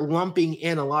start lumping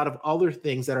in a lot of other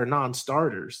things that are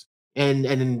non-starters,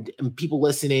 and people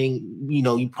listening,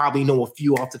 you probably know a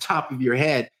few off the top of your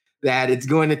head, that it's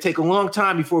going to take a long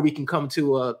time before we can come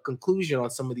to a conclusion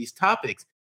on some of these topics.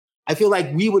 I feel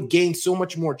like we would gain so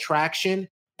much more traction,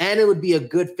 and it would be a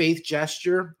good faith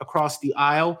gesture across the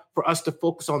aisle for us to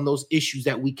focus on those issues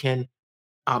that we can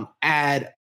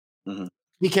add. Mm-hmm.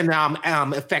 We can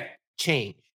affect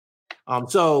change.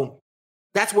 So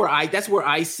that's where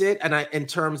I sit, and in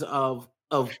terms of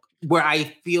where I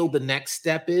feel the next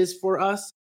step is for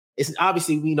us. It's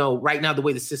obviously, right now the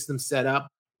way the system's set up,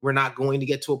 we're not going to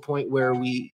get to a point where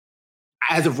we,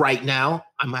 as of right now,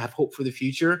 I might have hope for the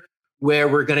future, where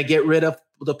we're going to get rid of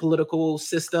the political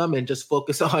system and just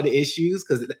focus on issues,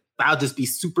 because that'll just be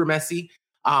super messy.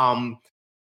 But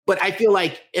I feel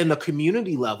like in the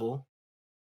community level,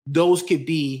 those could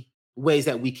be ways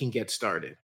that we can get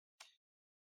started.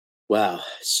 Wow.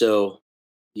 So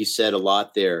you said a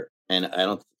lot there, and I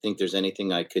don't think there's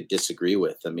anything I could disagree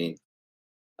with. I mean,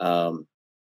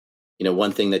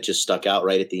 one thing that just stuck out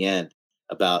right at the end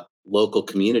about local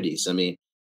communities. I mean,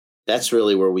 that's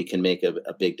really where we can make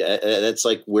a big, that's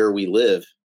like where we live.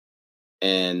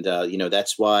 And,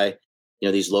 that's why,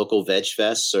 these local veg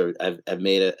fests have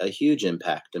made a huge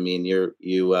impact. I mean,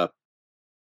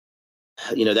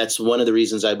 that's one of the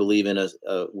reasons I believe in a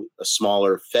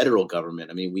smaller federal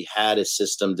government. I mean, we had a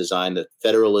system designed that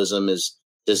federalism is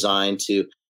designed to,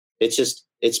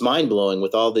 it's mind blowing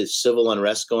with all this civil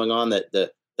unrest going on that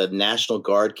the National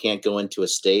Guard can't go into a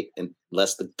state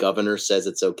unless the governor says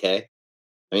it's okay.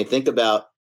 I mean, think about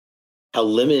how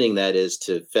limiting that is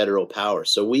to federal power.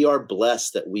 So we are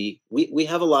blessed that we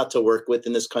have a lot to work with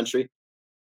in this country.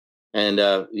 And,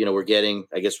 we're getting,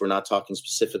 I guess we're not talking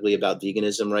specifically about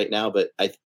veganism right now, but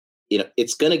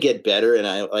it's going to get better.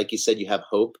 And like you said, you have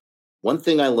hope. One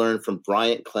thing I learned from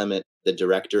Bryant Clement, the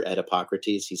director at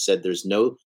Hippocrates, he said,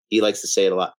 he likes to say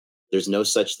it a lot, there's no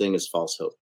such thing as false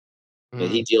hope. And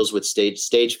he deals with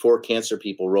stage 4 cancer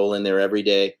people roll in there every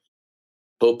day,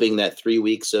 hoping that 3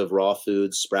 weeks of raw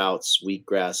foods, sprouts,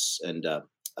 wheatgrass, and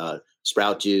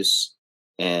sprout juice,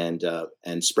 and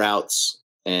sprouts,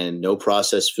 and no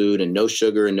processed food, and no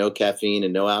sugar, and no caffeine,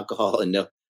 and no alcohol, and no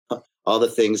all the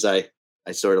things I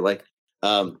sort of like,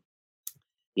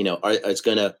 it's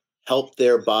going to help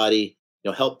their body,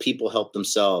 help people help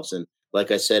themselves. And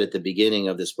like I said at the beginning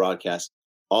of this broadcast,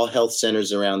 all health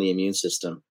centers around the immune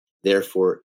system,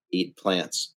 therefore eat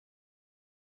plants.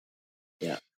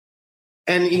 Yeah.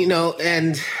 And,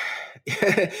 and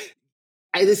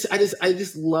I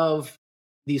just love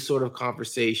these sort of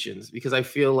conversations, because I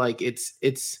feel like it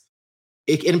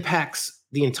impacts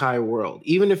the entire world.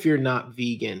 Even if you're not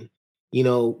vegan,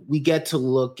 we get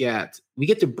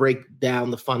to break down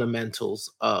the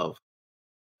fundamentals of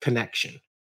connection.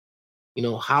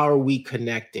 How are we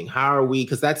connecting?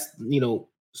 Because that's,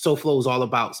 SoFlo is all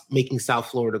about making South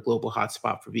Florida a global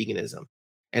hotspot for veganism.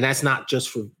 And that's not just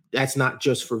for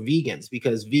vegans,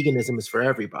 because veganism is for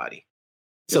everybody.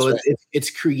 So right. It's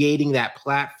creating that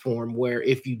platform where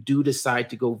if you do decide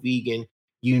to go vegan,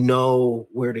 you know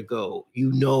where to go.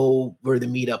 You know where the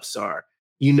meetups are.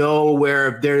 You know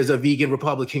where there's a vegan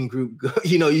Republican group,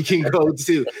 you can go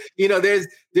to.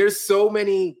 There's so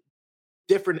many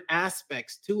different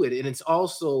aspects to it. And it's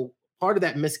also part of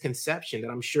that misconception that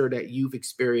I'm sure that you've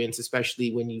experienced,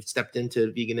 especially when you've stepped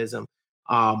into veganism,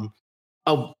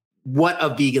 of what a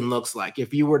vegan looks like.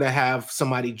 If you were to have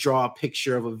somebody draw a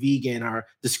picture of a vegan or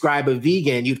describe a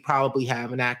vegan, you'd probably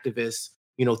have an activist,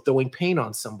 throwing paint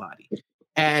on somebody.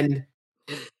 And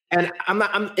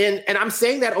I'm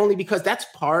saying that only because that's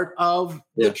part of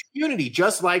the community,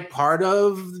 just like part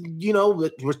of,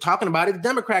 we're talking about it, the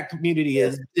Democrat community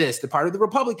is this, the part of the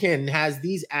Republican has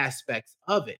these aspects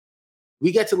of it.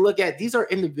 We get to look at, these are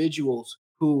individuals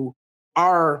who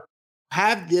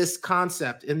have this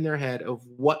concept in their head of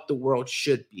what the world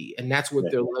should be. And that's what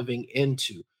they're living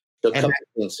into. So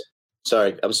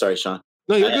sorry. I'm sorry, Sean.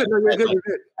 No, you're good. You're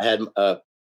good. I had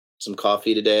some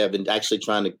coffee today. I've been actually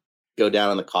trying to go down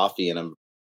on the coffee, and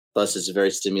plus it's a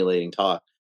very stimulating talk.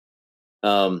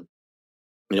 One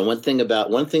thing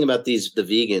about the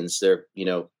vegans, they're,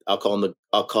 I'll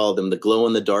call them the glow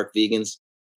in the dark vegans.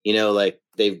 Like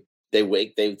they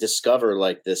discover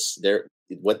like this,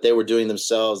 what they were doing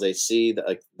themselves. They see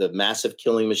the massive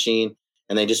killing machine,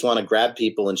 and they just want to grab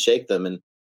people and shake them. And,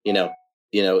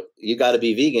 you got to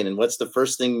be vegan. And what's the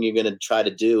first thing you're going to try to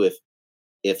do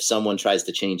if someone tries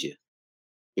to change you?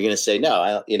 You're going to say, no,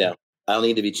 I don't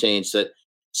need to be changed.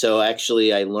 So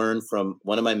actually, I learned from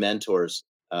one of my mentors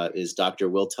is Dr.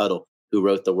 Will Tuttle, who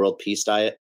wrote the World Peace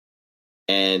Diet.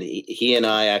 And he and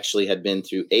I actually had been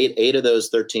through eight of those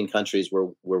 13 countries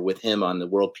were with him on the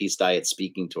World Peace Diet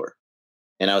speaking tour.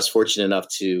 And I was fortunate enough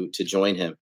to join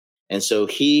him. And so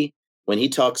when he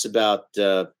talks about,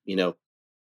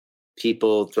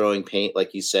 people throwing paint,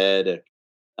 like you said,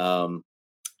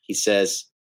 he says,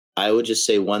 I would just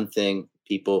say one thing.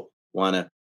 People want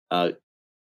to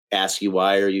ask you,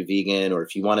 why are you vegan? Or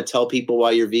if you want to tell people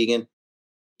why you're vegan,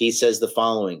 he says the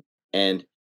following. And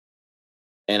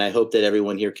I hope that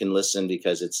everyone here can listen,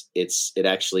 because it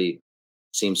actually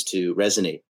seems to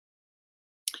resonate.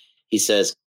 He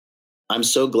says, I'm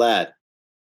so glad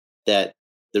that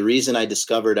the reason I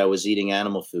discovered I was eating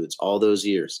animal foods all those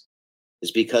years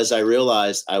is because I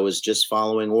realized I was just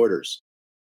following orders.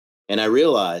 And I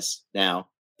realize now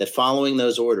that following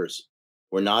those orders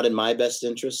were not in my best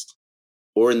interest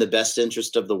or in the best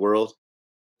interest of the world.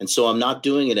 And so I'm not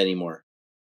doing it anymore.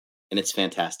 And it's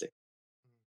fantastic.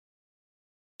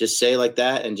 Just say like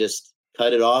that and just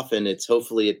cut it off. And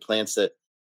hopefully it plants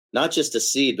not just a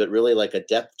seed, but really like a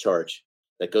depth charge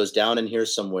that goes down in here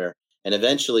somewhere. And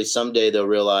eventually someday they'll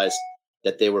realize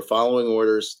that they were following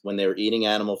orders when they were eating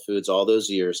animal foods all those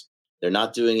years. They're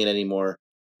not doing it anymore.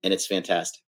 And it's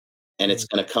fantastic. And it's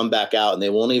going to come back out, and they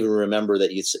won't even remember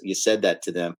that you said that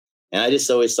to them. And I just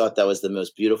always thought that was the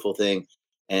most beautiful thing.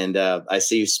 And I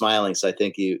see you smiling. So I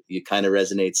think you kind of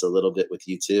resonates a little bit with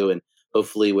you too. And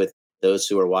hopefully with those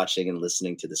who are watching and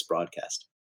listening to this broadcast.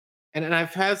 And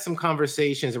I've had some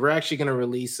conversations. We're actually going to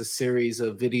release a series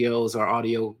of videos or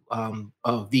audio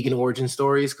of vegan origin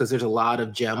stories, because there's a lot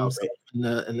of gems in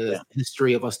the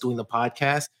history of us doing the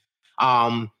podcast.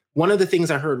 One of the things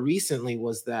I heard recently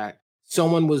was that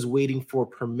someone was waiting for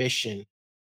permission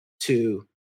to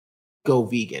go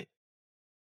vegan.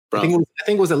 I think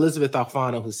it was Elizabeth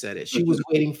Alfano who said it. She was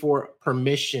waiting for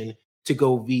permission to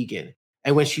go vegan.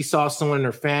 And when she saw someone in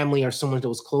her family or someone that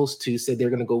was close to said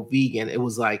they're going to go vegan, it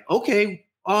was like, okay,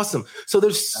 awesome. So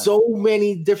there's so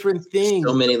many different things.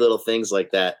 So many little things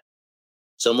like that.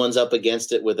 Someone's up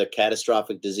against it with a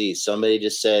catastrophic disease. Somebody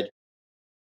just said,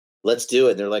 let's do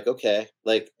it. And they're like, okay.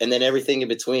 And then everything in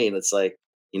between, it's like,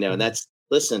 and that's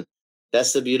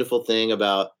the beautiful thing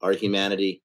about our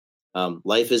humanity.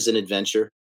 Life is an adventure,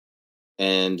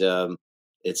 and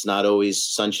it's not always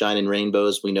sunshine and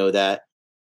rainbows. We know that.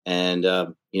 And,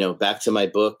 back to my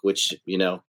book, which,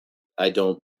 I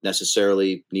don't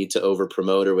necessarily need to over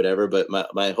promote or whatever, but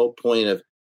my whole point of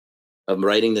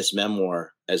writing this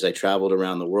memoir as I traveled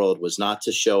around the world was not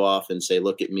to show off and say,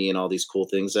 look at me and all these cool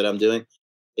things that I'm doing.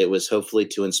 It was hopefully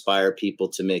to inspire people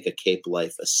to make a CAPE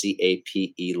life, a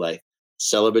CAPE life,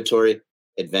 celebratory,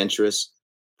 adventurous,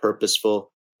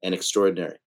 purposeful, and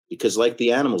extraordinary. Because like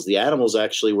the animals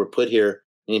actually were put here.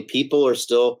 I mean, people are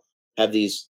still have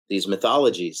these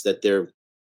mythologies that they're,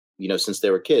 since they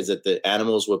were kids, that the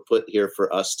animals were put here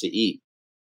for us to eat.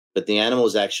 But the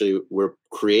animals actually were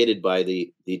created by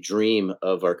the dream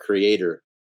of our creator,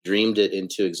 dreamed it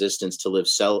into existence to live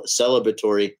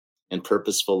celebratory and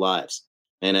purposeful lives.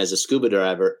 And as a scuba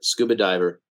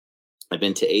diver, I've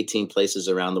been to 18 places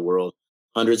around the world,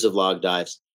 hundreds of log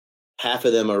dives. Half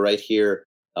of them are right here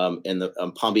in the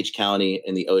Palm Beach County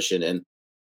in the ocean. And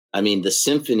I mean, the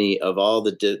symphony of all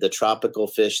the tropical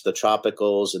fish, the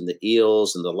tropicals and the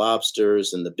eels and the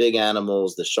lobsters and the big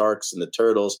animals, the sharks and the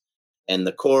turtles and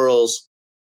the corals,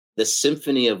 the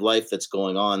symphony of life that's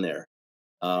going on there.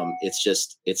 It's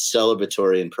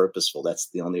celebratory and purposeful. That's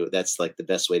like the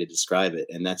best way to describe it.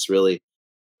 And that's really,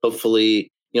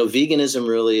 hopefully, veganism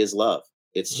really is love.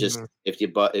 It's just, if you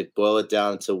boil it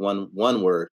down to one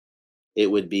word,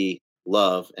 it would be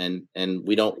love. And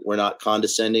we're not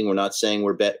condescending. We're not saying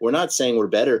we're not saying we're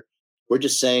better. We're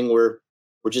just saying we're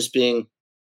just being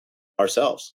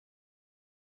ourselves.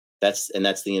 That's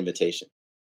the invitation.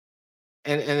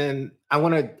 And then I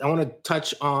want to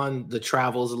touch on the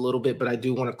travels a little bit, but I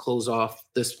do want to close off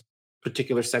this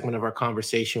particular segment of our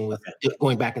conversation with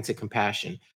going back into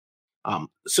compassion.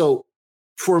 So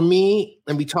for me,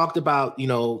 and we talked about,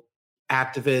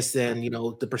 activists and,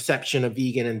 the perception of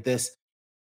vegan and this,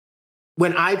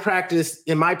 when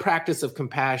in my practice of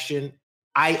compassion,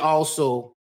 I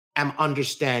also am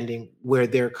understanding where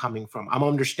they're coming from. I'm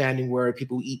understanding where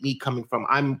people who eat meat coming from.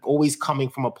 I'm always coming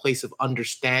from a place of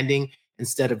understanding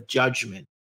instead of judgment,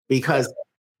 because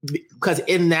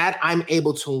in that I'm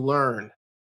able to learn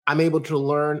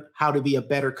how to be a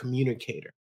better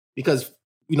communicator, because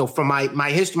from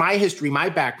my history, my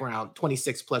background,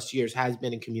 26 plus years has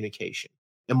been in communication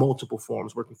in multiple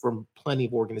forms, working for plenty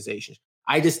of organizations.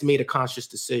 I just made a conscious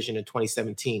decision in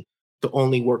 2017 to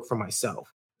only work for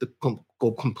myself, to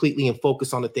go completely and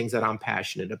focus on the things that I'm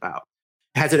passionate about.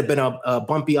 Has it been a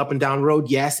bumpy up and down road?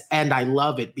 Yes. And I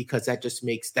love it because that just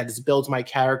builds my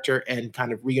character and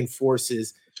kind of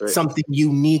reinforces something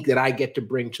unique that I get to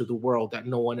bring to the world that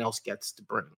no one else gets to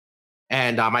bring.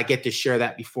 And I get to share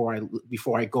that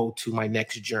before I go to my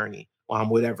next journey,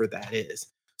 whatever that is.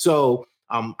 So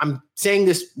I'm saying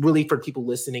this really for people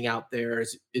listening out there.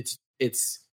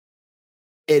 It's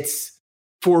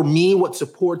for me, what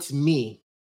supports me,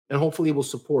 and hopefully it will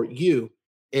support you,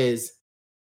 is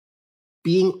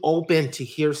being open to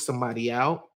hear somebody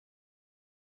out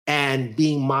and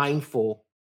being mindful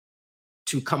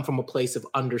to come from a place of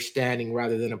understanding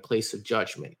rather than a place of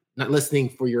judgment. Not listening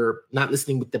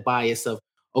with the bias of,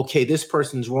 okay, this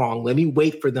person's wrong. Let me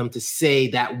wait for them to say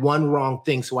that one wrong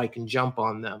thing so I can jump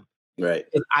on them. Right.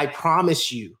 And I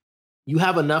promise you, you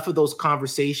have enough of those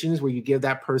conversations where you give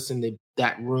that person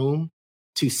that room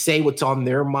to say what's on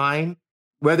their mind,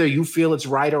 whether you feel it's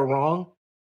right or wrong.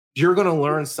 You're going to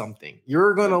learn something.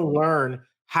 You're going to learn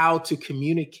how to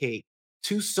communicate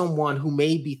to someone who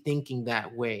may be thinking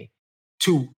that way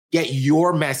to get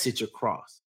your message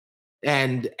across.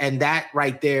 And that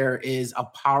right there is a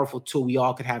powerful tool we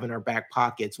all could have in our back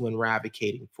pockets when we're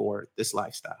advocating for this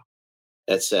lifestyle.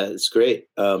 It's great.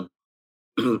 I'm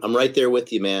right there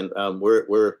with you, man. I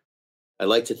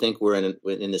like to think we're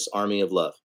in this army of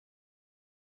love.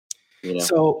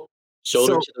 So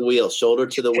shoulder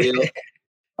to the wheel,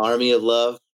 army of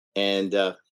love. And,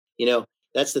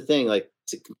 that's the thing, like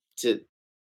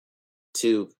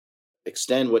to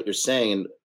extend what you're saying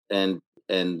and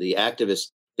the activists,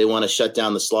 they want to shut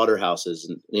down the slaughterhouses.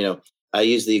 And, I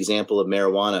use the example of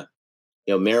marijuana.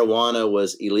 Marijuana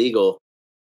was illegal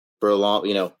for a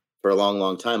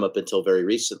long time up until very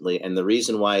recently. And the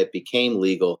reason why it became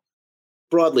legal,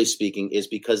 broadly speaking, is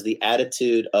because the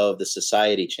attitude of the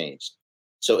society changed.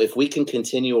 So if we can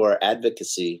continue our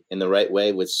advocacy in the right way,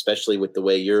 especially with the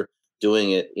way you're doing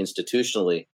it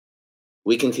institutionally,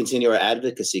 we can continue our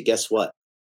advocacy. Guess what?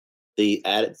 The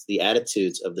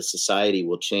attitudes of the society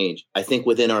will change, I think,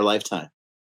 within our lifetime.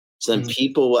 So then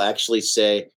people will actually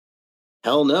say,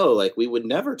 hell no, like we would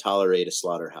never tolerate a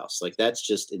slaughterhouse. Like that's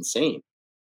just insane.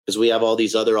 Because we have all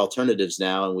these other alternatives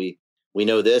now, and we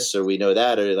know this or we know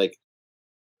that, or like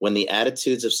when the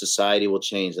attitudes of society will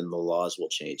change and the laws will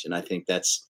change. And I think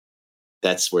that's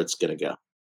where it's going to go.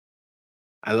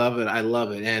 I love it.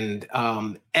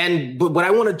 But what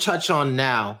I want to touch on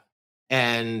now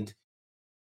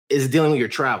is dealing with your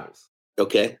travels.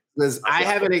 Okay. Because I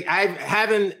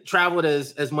haven't traveled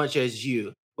as much as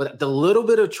you, but the little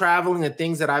bit of traveling and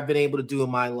things that I've been able to do in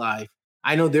my life,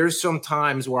 I know there's some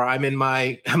times where I'm on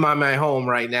my home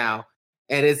right now,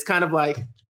 and it's kind of like,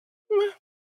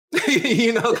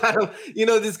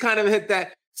 just kind of hit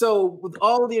that. So with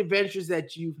all the adventures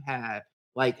that you've had,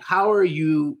 like, how are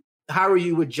you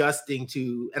adjusting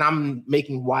to, and I'm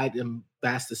making wide and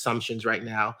vast assumptions right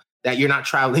now that you're not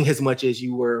traveling as much as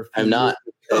you were. I'm not.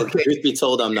 Okay. Truth be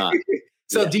told, I'm not.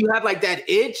 So do you have like that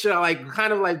itch, or like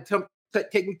kind of like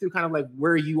take me through kind of like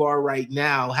where you are right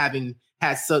now, having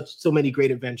had so many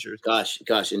great adventures? Gosh.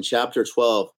 In chapter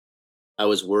 12, I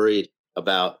was worried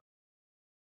about,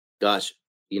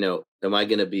 am I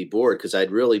going to be bored? Because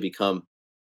I'd really become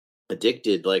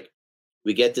addicted. Like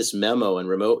we get this memo in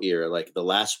remote ear, like the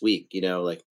last week,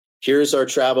 like here's our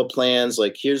travel plans.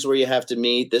 Like here's where you have to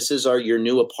meet. This is your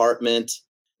new apartment.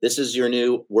 This is your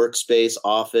new workspace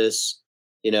office.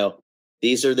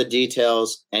 These are the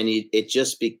details. And it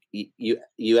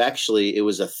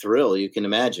was a thrill. You can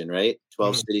imagine, right?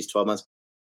 12 cities, 12 months.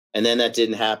 And then that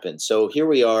didn't happen. So here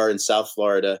we are in South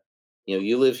Florida.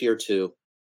 You live here too.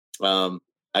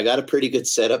 I got a pretty good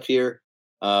setup here.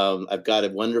 I've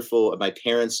got my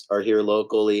parents are here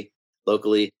locally.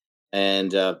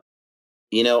 And, I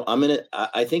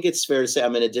think it's fair to say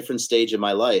I'm in a different stage of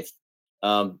my life.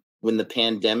 When the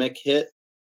pandemic hit,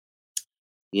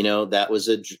 that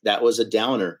was a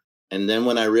downer. And then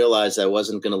when I realized I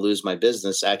wasn't going to lose my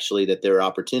business, actually, that there are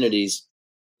opportunities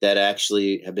that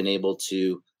actually have been able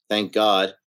to, thank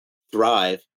God,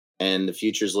 thrive, and the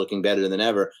future is looking better than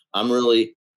ever.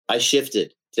 I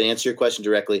shifted. To answer your question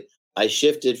directly, I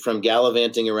shifted from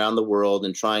gallivanting around the world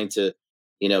and trying to,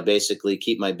 basically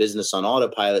keep my business on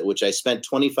autopilot, which I spent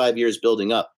 25 years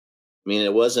building up. I mean,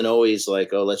 it wasn't always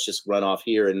like, oh, let's just run off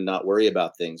here and not worry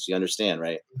about things. You understand,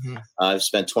 right? Mm-hmm. I've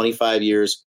spent 25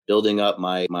 years building up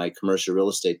my commercial real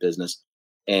estate business.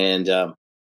 And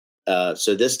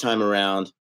so this time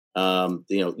around,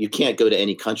 You can't go to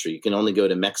any country. You can only go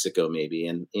to Mexico maybe.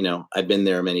 And, I've been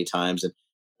there many times. And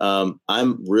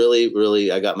I'm really,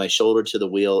 really, I got my shoulder to the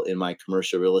wheel in my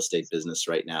commercial real estate business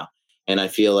right now. And I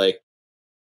feel like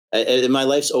my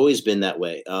life's always been that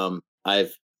way. I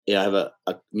have a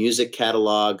music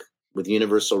catalog with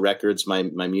Universal Records. My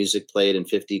music played in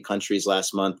 50 countries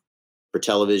last month for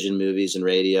television, movies, and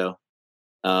radio.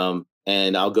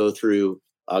 And I'll go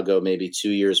maybe 2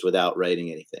 years without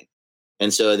writing anything.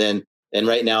 And so and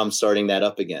right now I'm starting that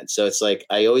up again. So it's like,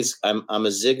 I'm a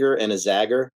zigger and a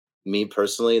zagger, me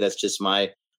personally. That's just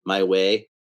my way.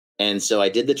 And so I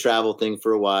did the travel thing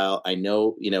for a while. I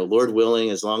know, Lord willing,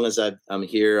 as long as I'm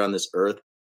here on this earth,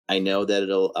 I know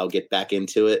that I'll get back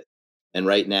into it. And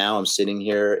right now I'm sitting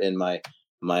here in my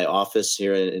office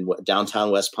here in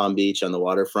downtown West Palm Beach on the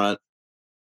waterfront.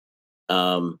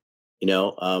 I've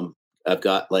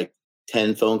got like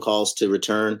 10 phone calls to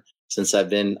return since I've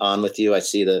been on with you. I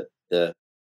see the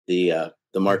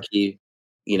marquee,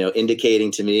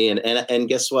 indicating to me, and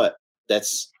guess what?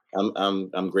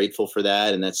 I'm grateful for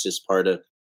that. And that's just part of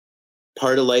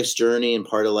life's journey and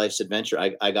part of life's adventure.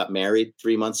 I got married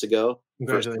 3 months ago,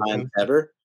 first time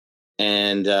ever.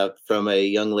 And from a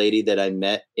young lady that I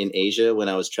met in Asia when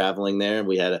I was traveling there.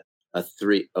 We had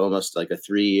almost like a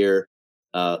 3-year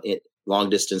long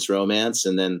distance romance.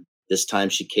 And then this time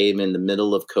she came in the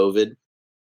middle of COVID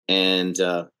and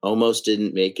almost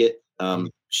didn't make it.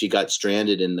 She got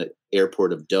stranded in the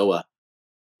airport of Doha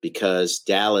because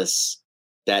Dallas,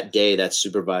 that day, that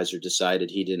supervisor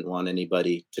decided he didn't want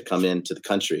anybody to come into the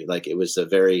country. Like, it was a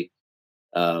very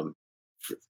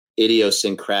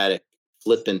idiosyncratic,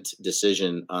 flippant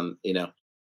decision on,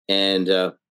 and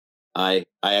I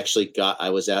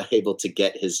was able to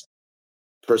get his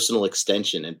personal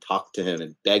extension and talk to him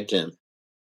and begged him,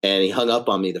 and he hung up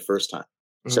on me the first time.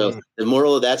 So the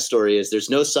moral of that story is there's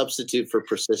no substitute for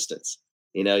persistence.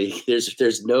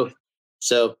 There's no,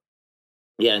 so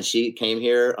yeah. And she came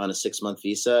here on a 6-month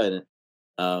visa.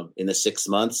 And in the 6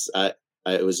 months, I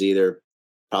was either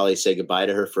probably say goodbye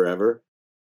to her forever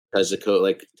because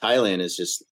like Thailand is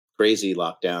just crazy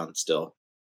lockdown still.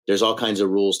 There's all kinds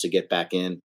of rules to get back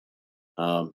in.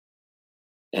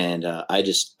 And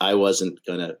I wasn't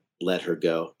going to let her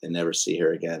go and never see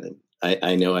her again. And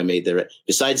I know I made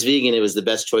besides vegan, it was the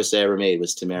best choice I ever made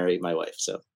was to marry my wife.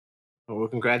 So. Well,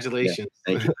 congratulations.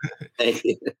 Yeah, thank you. Thank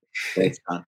you. Thanks,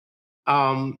 Tom.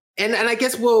 And I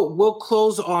guess we'll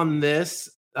close on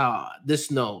this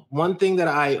note. One thing that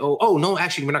no,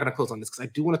 actually, we're not going to close on this because I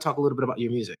do want to talk a little bit about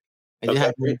your music. I did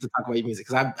have to talk about your music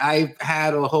because I've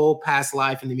had a whole past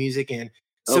life in the music, and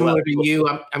similar to you,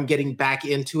 I'm getting back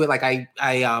into it. Like I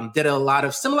did a lot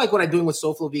of similar like what I'm doing with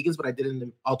Soulflow Vegans, but I did it in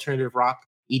the alternative rock,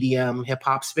 EDM, hip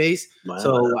hop space. Wow.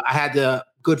 So I had the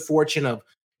good fortune of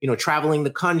traveling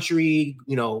the country,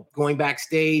 going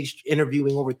backstage,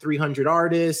 interviewing over 300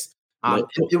 artists.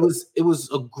 It was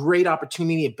a great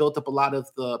opportunity. It built up a lot of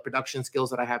the production skills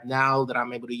that I have now that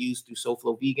I'm able to use through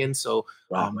Soulflow Vegan. So,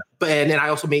 and then I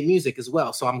also made music as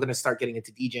well. So I'm going to start getting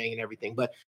into DJing and everything.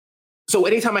 But so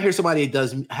anytime I hear somebody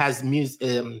has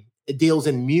music, deals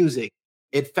in music,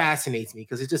 it fascinates me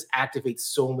because it just activates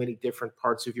so many different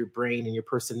parts of your brain and your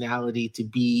personality to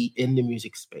be in the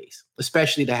music space,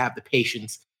 especially to have the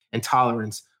patience and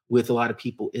tolerance with a lot of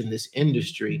people in this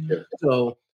industry. Yeah.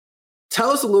 So tell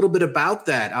us a little bit about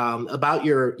that, about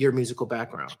your musical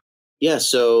background. Yeah.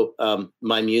 So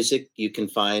my music you can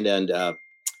find on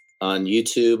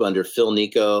YouTube under Phil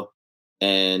Nico.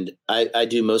 And I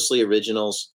do mostly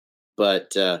originals,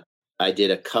 but I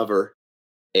did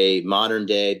a modern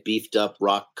day beefed up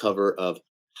rock cover of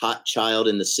Hot Child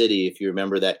in the City. If you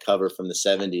remember that cover from the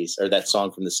 70s or that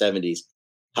song from the 70s,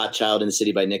 Hot Child in the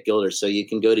City by Nick Gilder. So you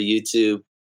can go to YouTube,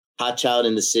 Hot Child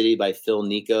in the City by Phil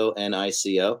Nico,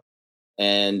 Nico.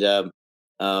 And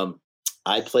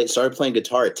I started playing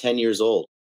guitar at 10 years old.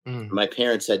 My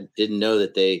parents didn't know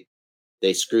that they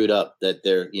screwed up, that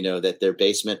their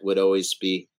basement would always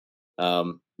be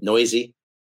noisy.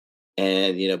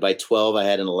 And, by 12, I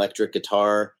had an electric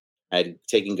guitar. I had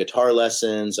taken guitar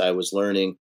lessons. I was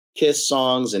learning Kiss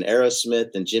songs and Aerosmith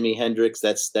and Jimi Hendrix.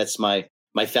 That's my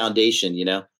foundation,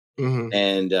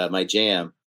 and my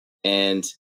jam. And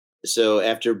so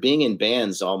after being in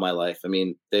bands all my life, I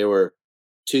mean, they were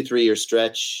 2-3 year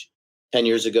stretch. 10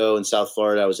 years ago in South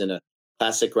Florida, I was in a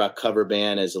classic rock cover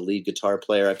band as a lead guitar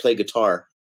player. I play guitar,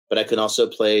 but I can also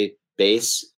play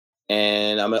bass,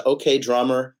 and I'm an okay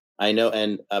drummer. I know,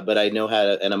 but I know how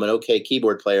to, and I'm an okay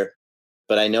keyboard player,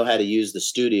 but I know how to use the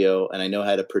studio and I know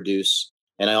how to produce,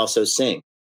 and I also sing.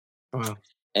 Wow.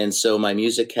 And so my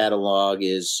music catalog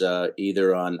is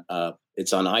either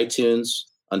it's on iTunes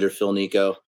under Phil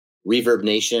Nico, Reverb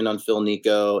Nation on Phil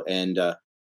Nico, and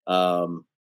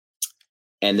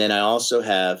then I also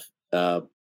have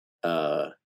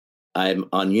I'm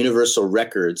on Universal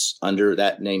Records under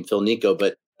that name, Phil Nico,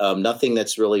 but nothing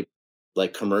that's really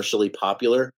like commercially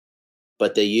popular.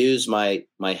 But they use my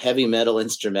heavy metal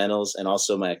instrumentals and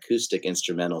also my acoustic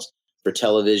instrumentals for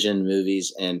television,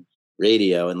 movies, and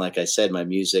radio. And like I said, my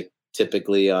music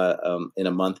typically in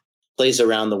a month plays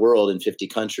around the world in 50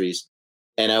 countries.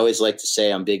 And I always like to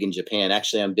say I'm big in Japan.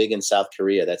 Actually, I'm big in South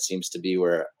Korea. That seems to be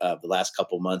where the last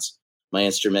couple months my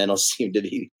instrumentals seem to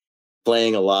be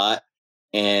playing a lot.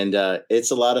 And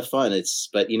it's a lot of fun.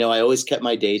 But I always kept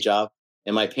my day job.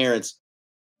 And my parents,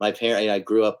 I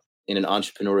grew up in an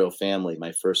entrepreneurial family.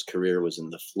 My first career was in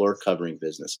the floor covering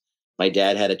business. My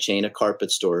dad had a chain of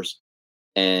carpet stores,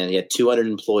 and he had 200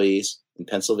 employees in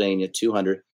Pennsylvania,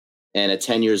 200. And at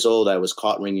 10 years old, I was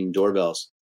caught ringing doorbells.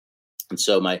 And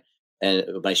so my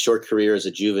short career as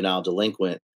a juvenile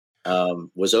delinquent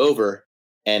was over.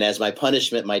 And as my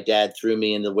punishment, my dad threw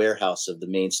me in the warehouse of the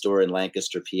main store in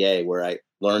Lancaster, PA, where I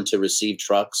learned to receive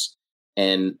trucks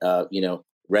and,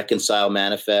 reconcile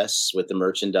manifests with the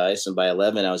merchandise. And by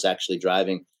 11, I was actually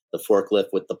driving the forklift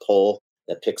with the pole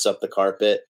that picks up the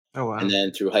carpet. Oh, wow. And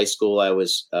then through high school, I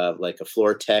was like a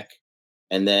floor tech.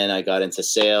 And then I got into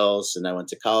sales, and I went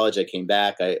to college. I came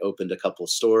back. I opened a couple of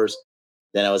stores.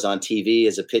 Then I was on TV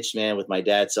as a pitch man with my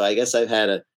dad. So I guess I've had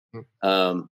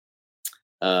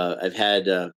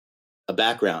a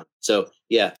background. So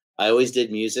yeah, I always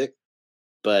did music,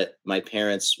 but my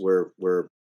parents were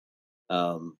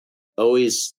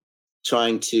always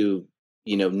trying to,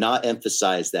 not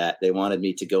emphasize that. They wanted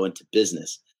me to go into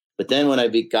business. But then when I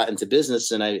got into business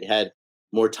and I had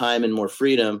more time and more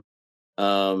freedom,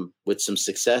 with some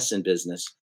success in business,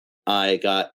 I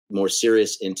got more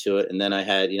serious into it. And then I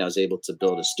had, I was able to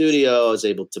build a studio. I was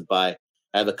able to I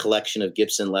have a collection of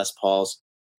Gibson Les Pauls.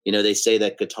 They say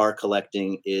that guitar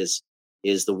collecting is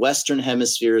the Western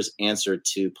Hemisphere's answer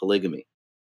to polygamy.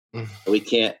 We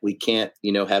can't,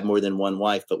 have more than one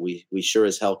wife, but we sure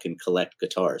as hell can collect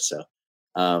guitars. So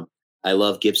I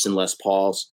love Gibson Les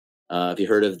Pauls. Have you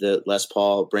heard of the Les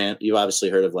Paul brand? You've obviously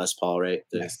heard of Les Paul, right?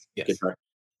 Yes. Guitar.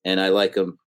 And I like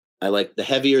them. I like the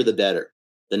heavier, the better.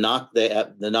 The knock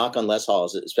on Les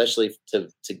Pauls, especially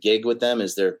to gig with them,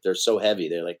 is they're so heavy.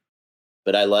 They're like,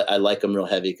 but I like them real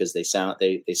heavy because they sound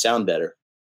better.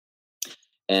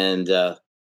 And so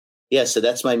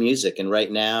that's my music. And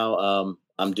right now,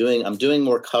 I'm doing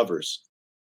more covers.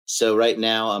 So right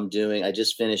now I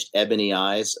just finished Ebony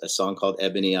Eyes, a song called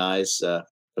Ebony Eyes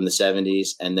from the 70s.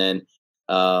 And then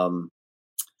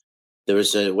there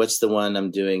was what's the one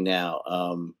I'm doing now?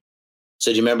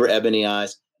 So do you remember Ebony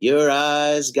Eyes? Your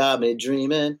eyes got me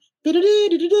dreaming.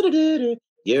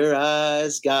 Your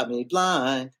eyes got me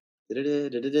blind. I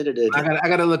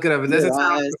gotta look it up. Your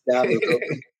eyes got me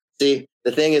open. See,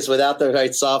 the thing is, without the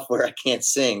right software, I can't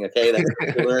sing. Okay, that's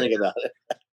what we're learning about it.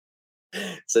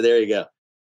 So there you go.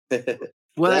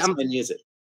 Well, that's my music.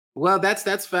 Well,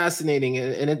 that's fascinating,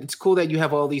 and it's cool that you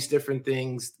have all these different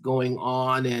things going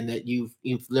on, and that you've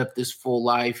lived this full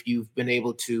life. You've been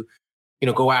able to,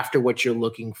 go after what you're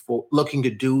looking to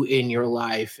do in your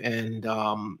life. And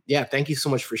thank you so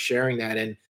much for sharing that.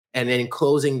 And then in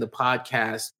closing the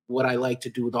podcast, what I like to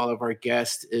do with all of our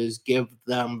guests is give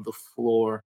them the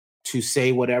floor to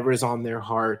say whatever is on their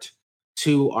heart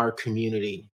to our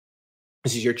community.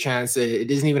 This is your chance. It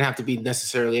doesn't even have to be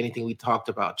necessarily anything we talked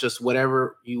about. Just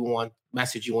whatever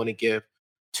message you want to give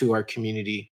to our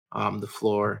community. The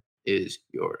floor is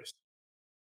yours.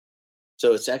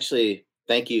 So it's actually,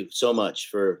 thank you so much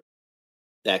for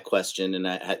that question. And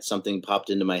I had something popped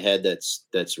into my head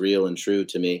that's real and true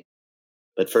to me.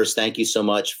 But first, thank you so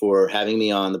much for having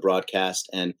me on the broadcast.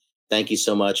 And thank you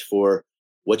so much for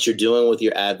what you're doing with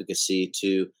your advocacy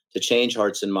to change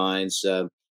hearts and minds,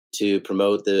 to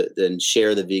promote and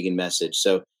share the vegan message.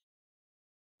 So,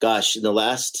 gosh, in the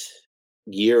last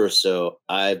year or so,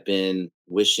 I've been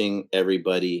wishing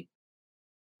everybody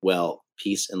well,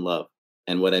 peace and love.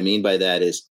 And what I mean by that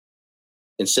is,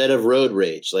 instead of road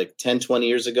rage, like 10, 20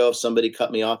 years ago, if somebody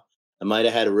cut me off, I might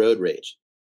have had a road rage.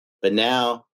 But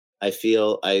now I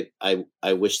feel I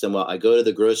wish them well. I go to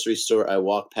the grocery store, I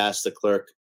walk past the clerk.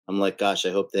 I'm like, gosh,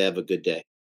 I hope they have a good day.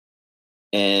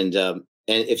 And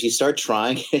if you start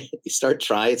trying,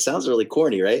 it sounds really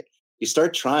corny, right? You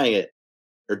start trying it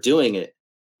or doing it,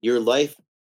 your life,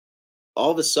 all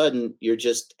of a sudden, you're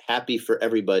just happy for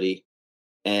everybody.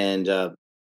 And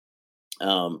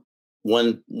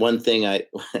one thing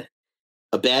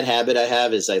a bad habit I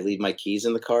have is I leave my keys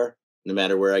in the car no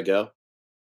matter where I go.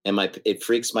 And it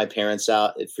freaks my parents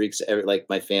out. It freaks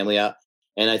my family out.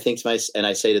 And I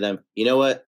say to them, you know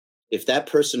what? if that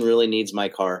person really needs my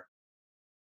car,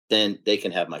 then they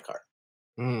can have my car.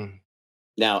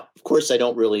 Now, of course,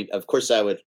 I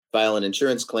would file an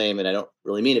insurance claim and I don't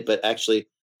really mean it, but actually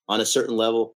on a certain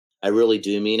level, I really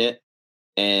do mean it.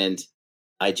 And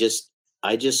I just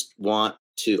want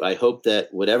to, I hope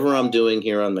that whatever I'm doing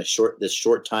here on this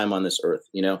short time on this earth,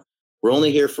 we're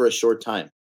only here for a short time,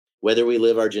 whether we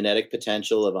live our genetic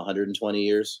potential of 120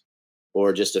 years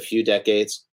or just a few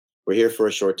decades, we're here for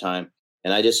a short time.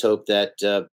 And I just hope that,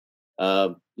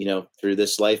 through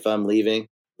this life I'm living,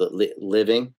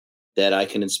 that I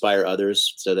can inspire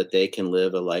others so that they can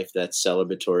live a life that's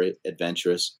celebratory,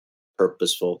 adventurous,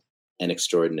 purposeful, and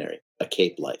extraordinary. A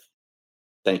Cape life.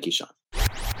 Thank you, Sean.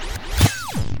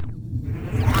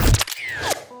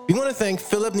 We want to thank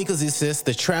Philip Nicozisis,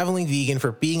 the traveling vegan,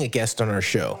 for being a guest on our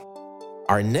show.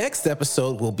 Our next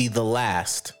episode will be the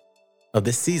last of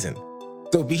this season,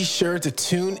 so be sure to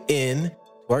tune in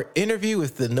to our interview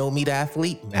with the No Meat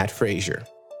athlete, Matt Frazier.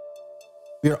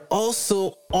 We are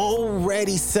also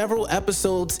already several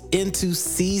episodes into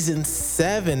season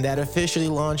 7 that officially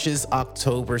launches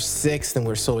October 6th, and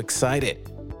we're so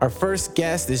excited. Our first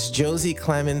guest is Josie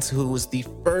Clemens, who was the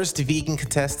first vegan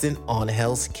contestant on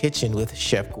Hell's Kitchen with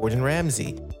Chef Gordon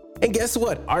Ramsay. And guess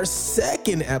what? Our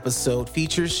second episode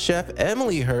features Chef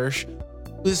Emily Hirsch,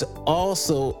 who is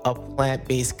also a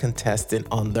plant-based contestant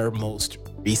on their most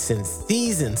recent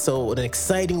season. So an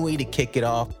exciting way to kick it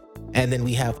off. And then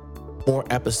we have more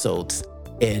episodes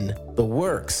in the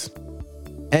works.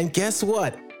 And guess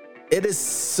what? It is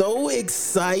so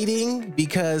exciting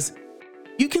because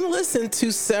you can listen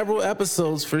to several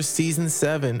episodes for season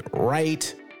 7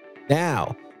 right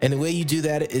now. And the way you do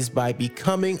that is by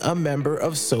becoming a member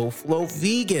of SoFlo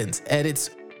Vegans, and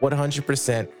it's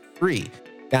 100% free.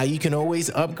 Now, you can always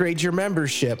upgrade your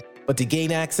membership, but to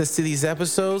gain access to these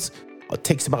episodes, it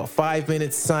takes about 5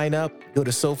 minutes to sign up. Go to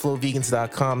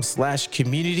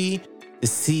SoFloVegans.com/community to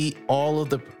see all of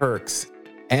the perks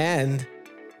and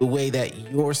the way that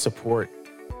your support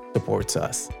supports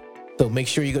us. So make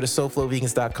sure you go to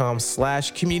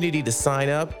SoFloVegans.com/community to sign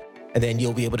up, and then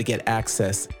you'll be able to get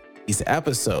access to these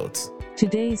episodes.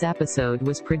 Today's episode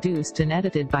was produced and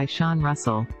edited by Sean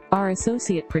Russell. Our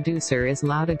associate producer is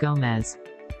Lauda Gomez.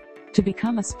 To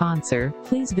become a sponsor,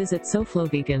 please visit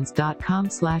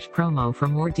SoFloVegans.com/promo for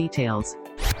more details.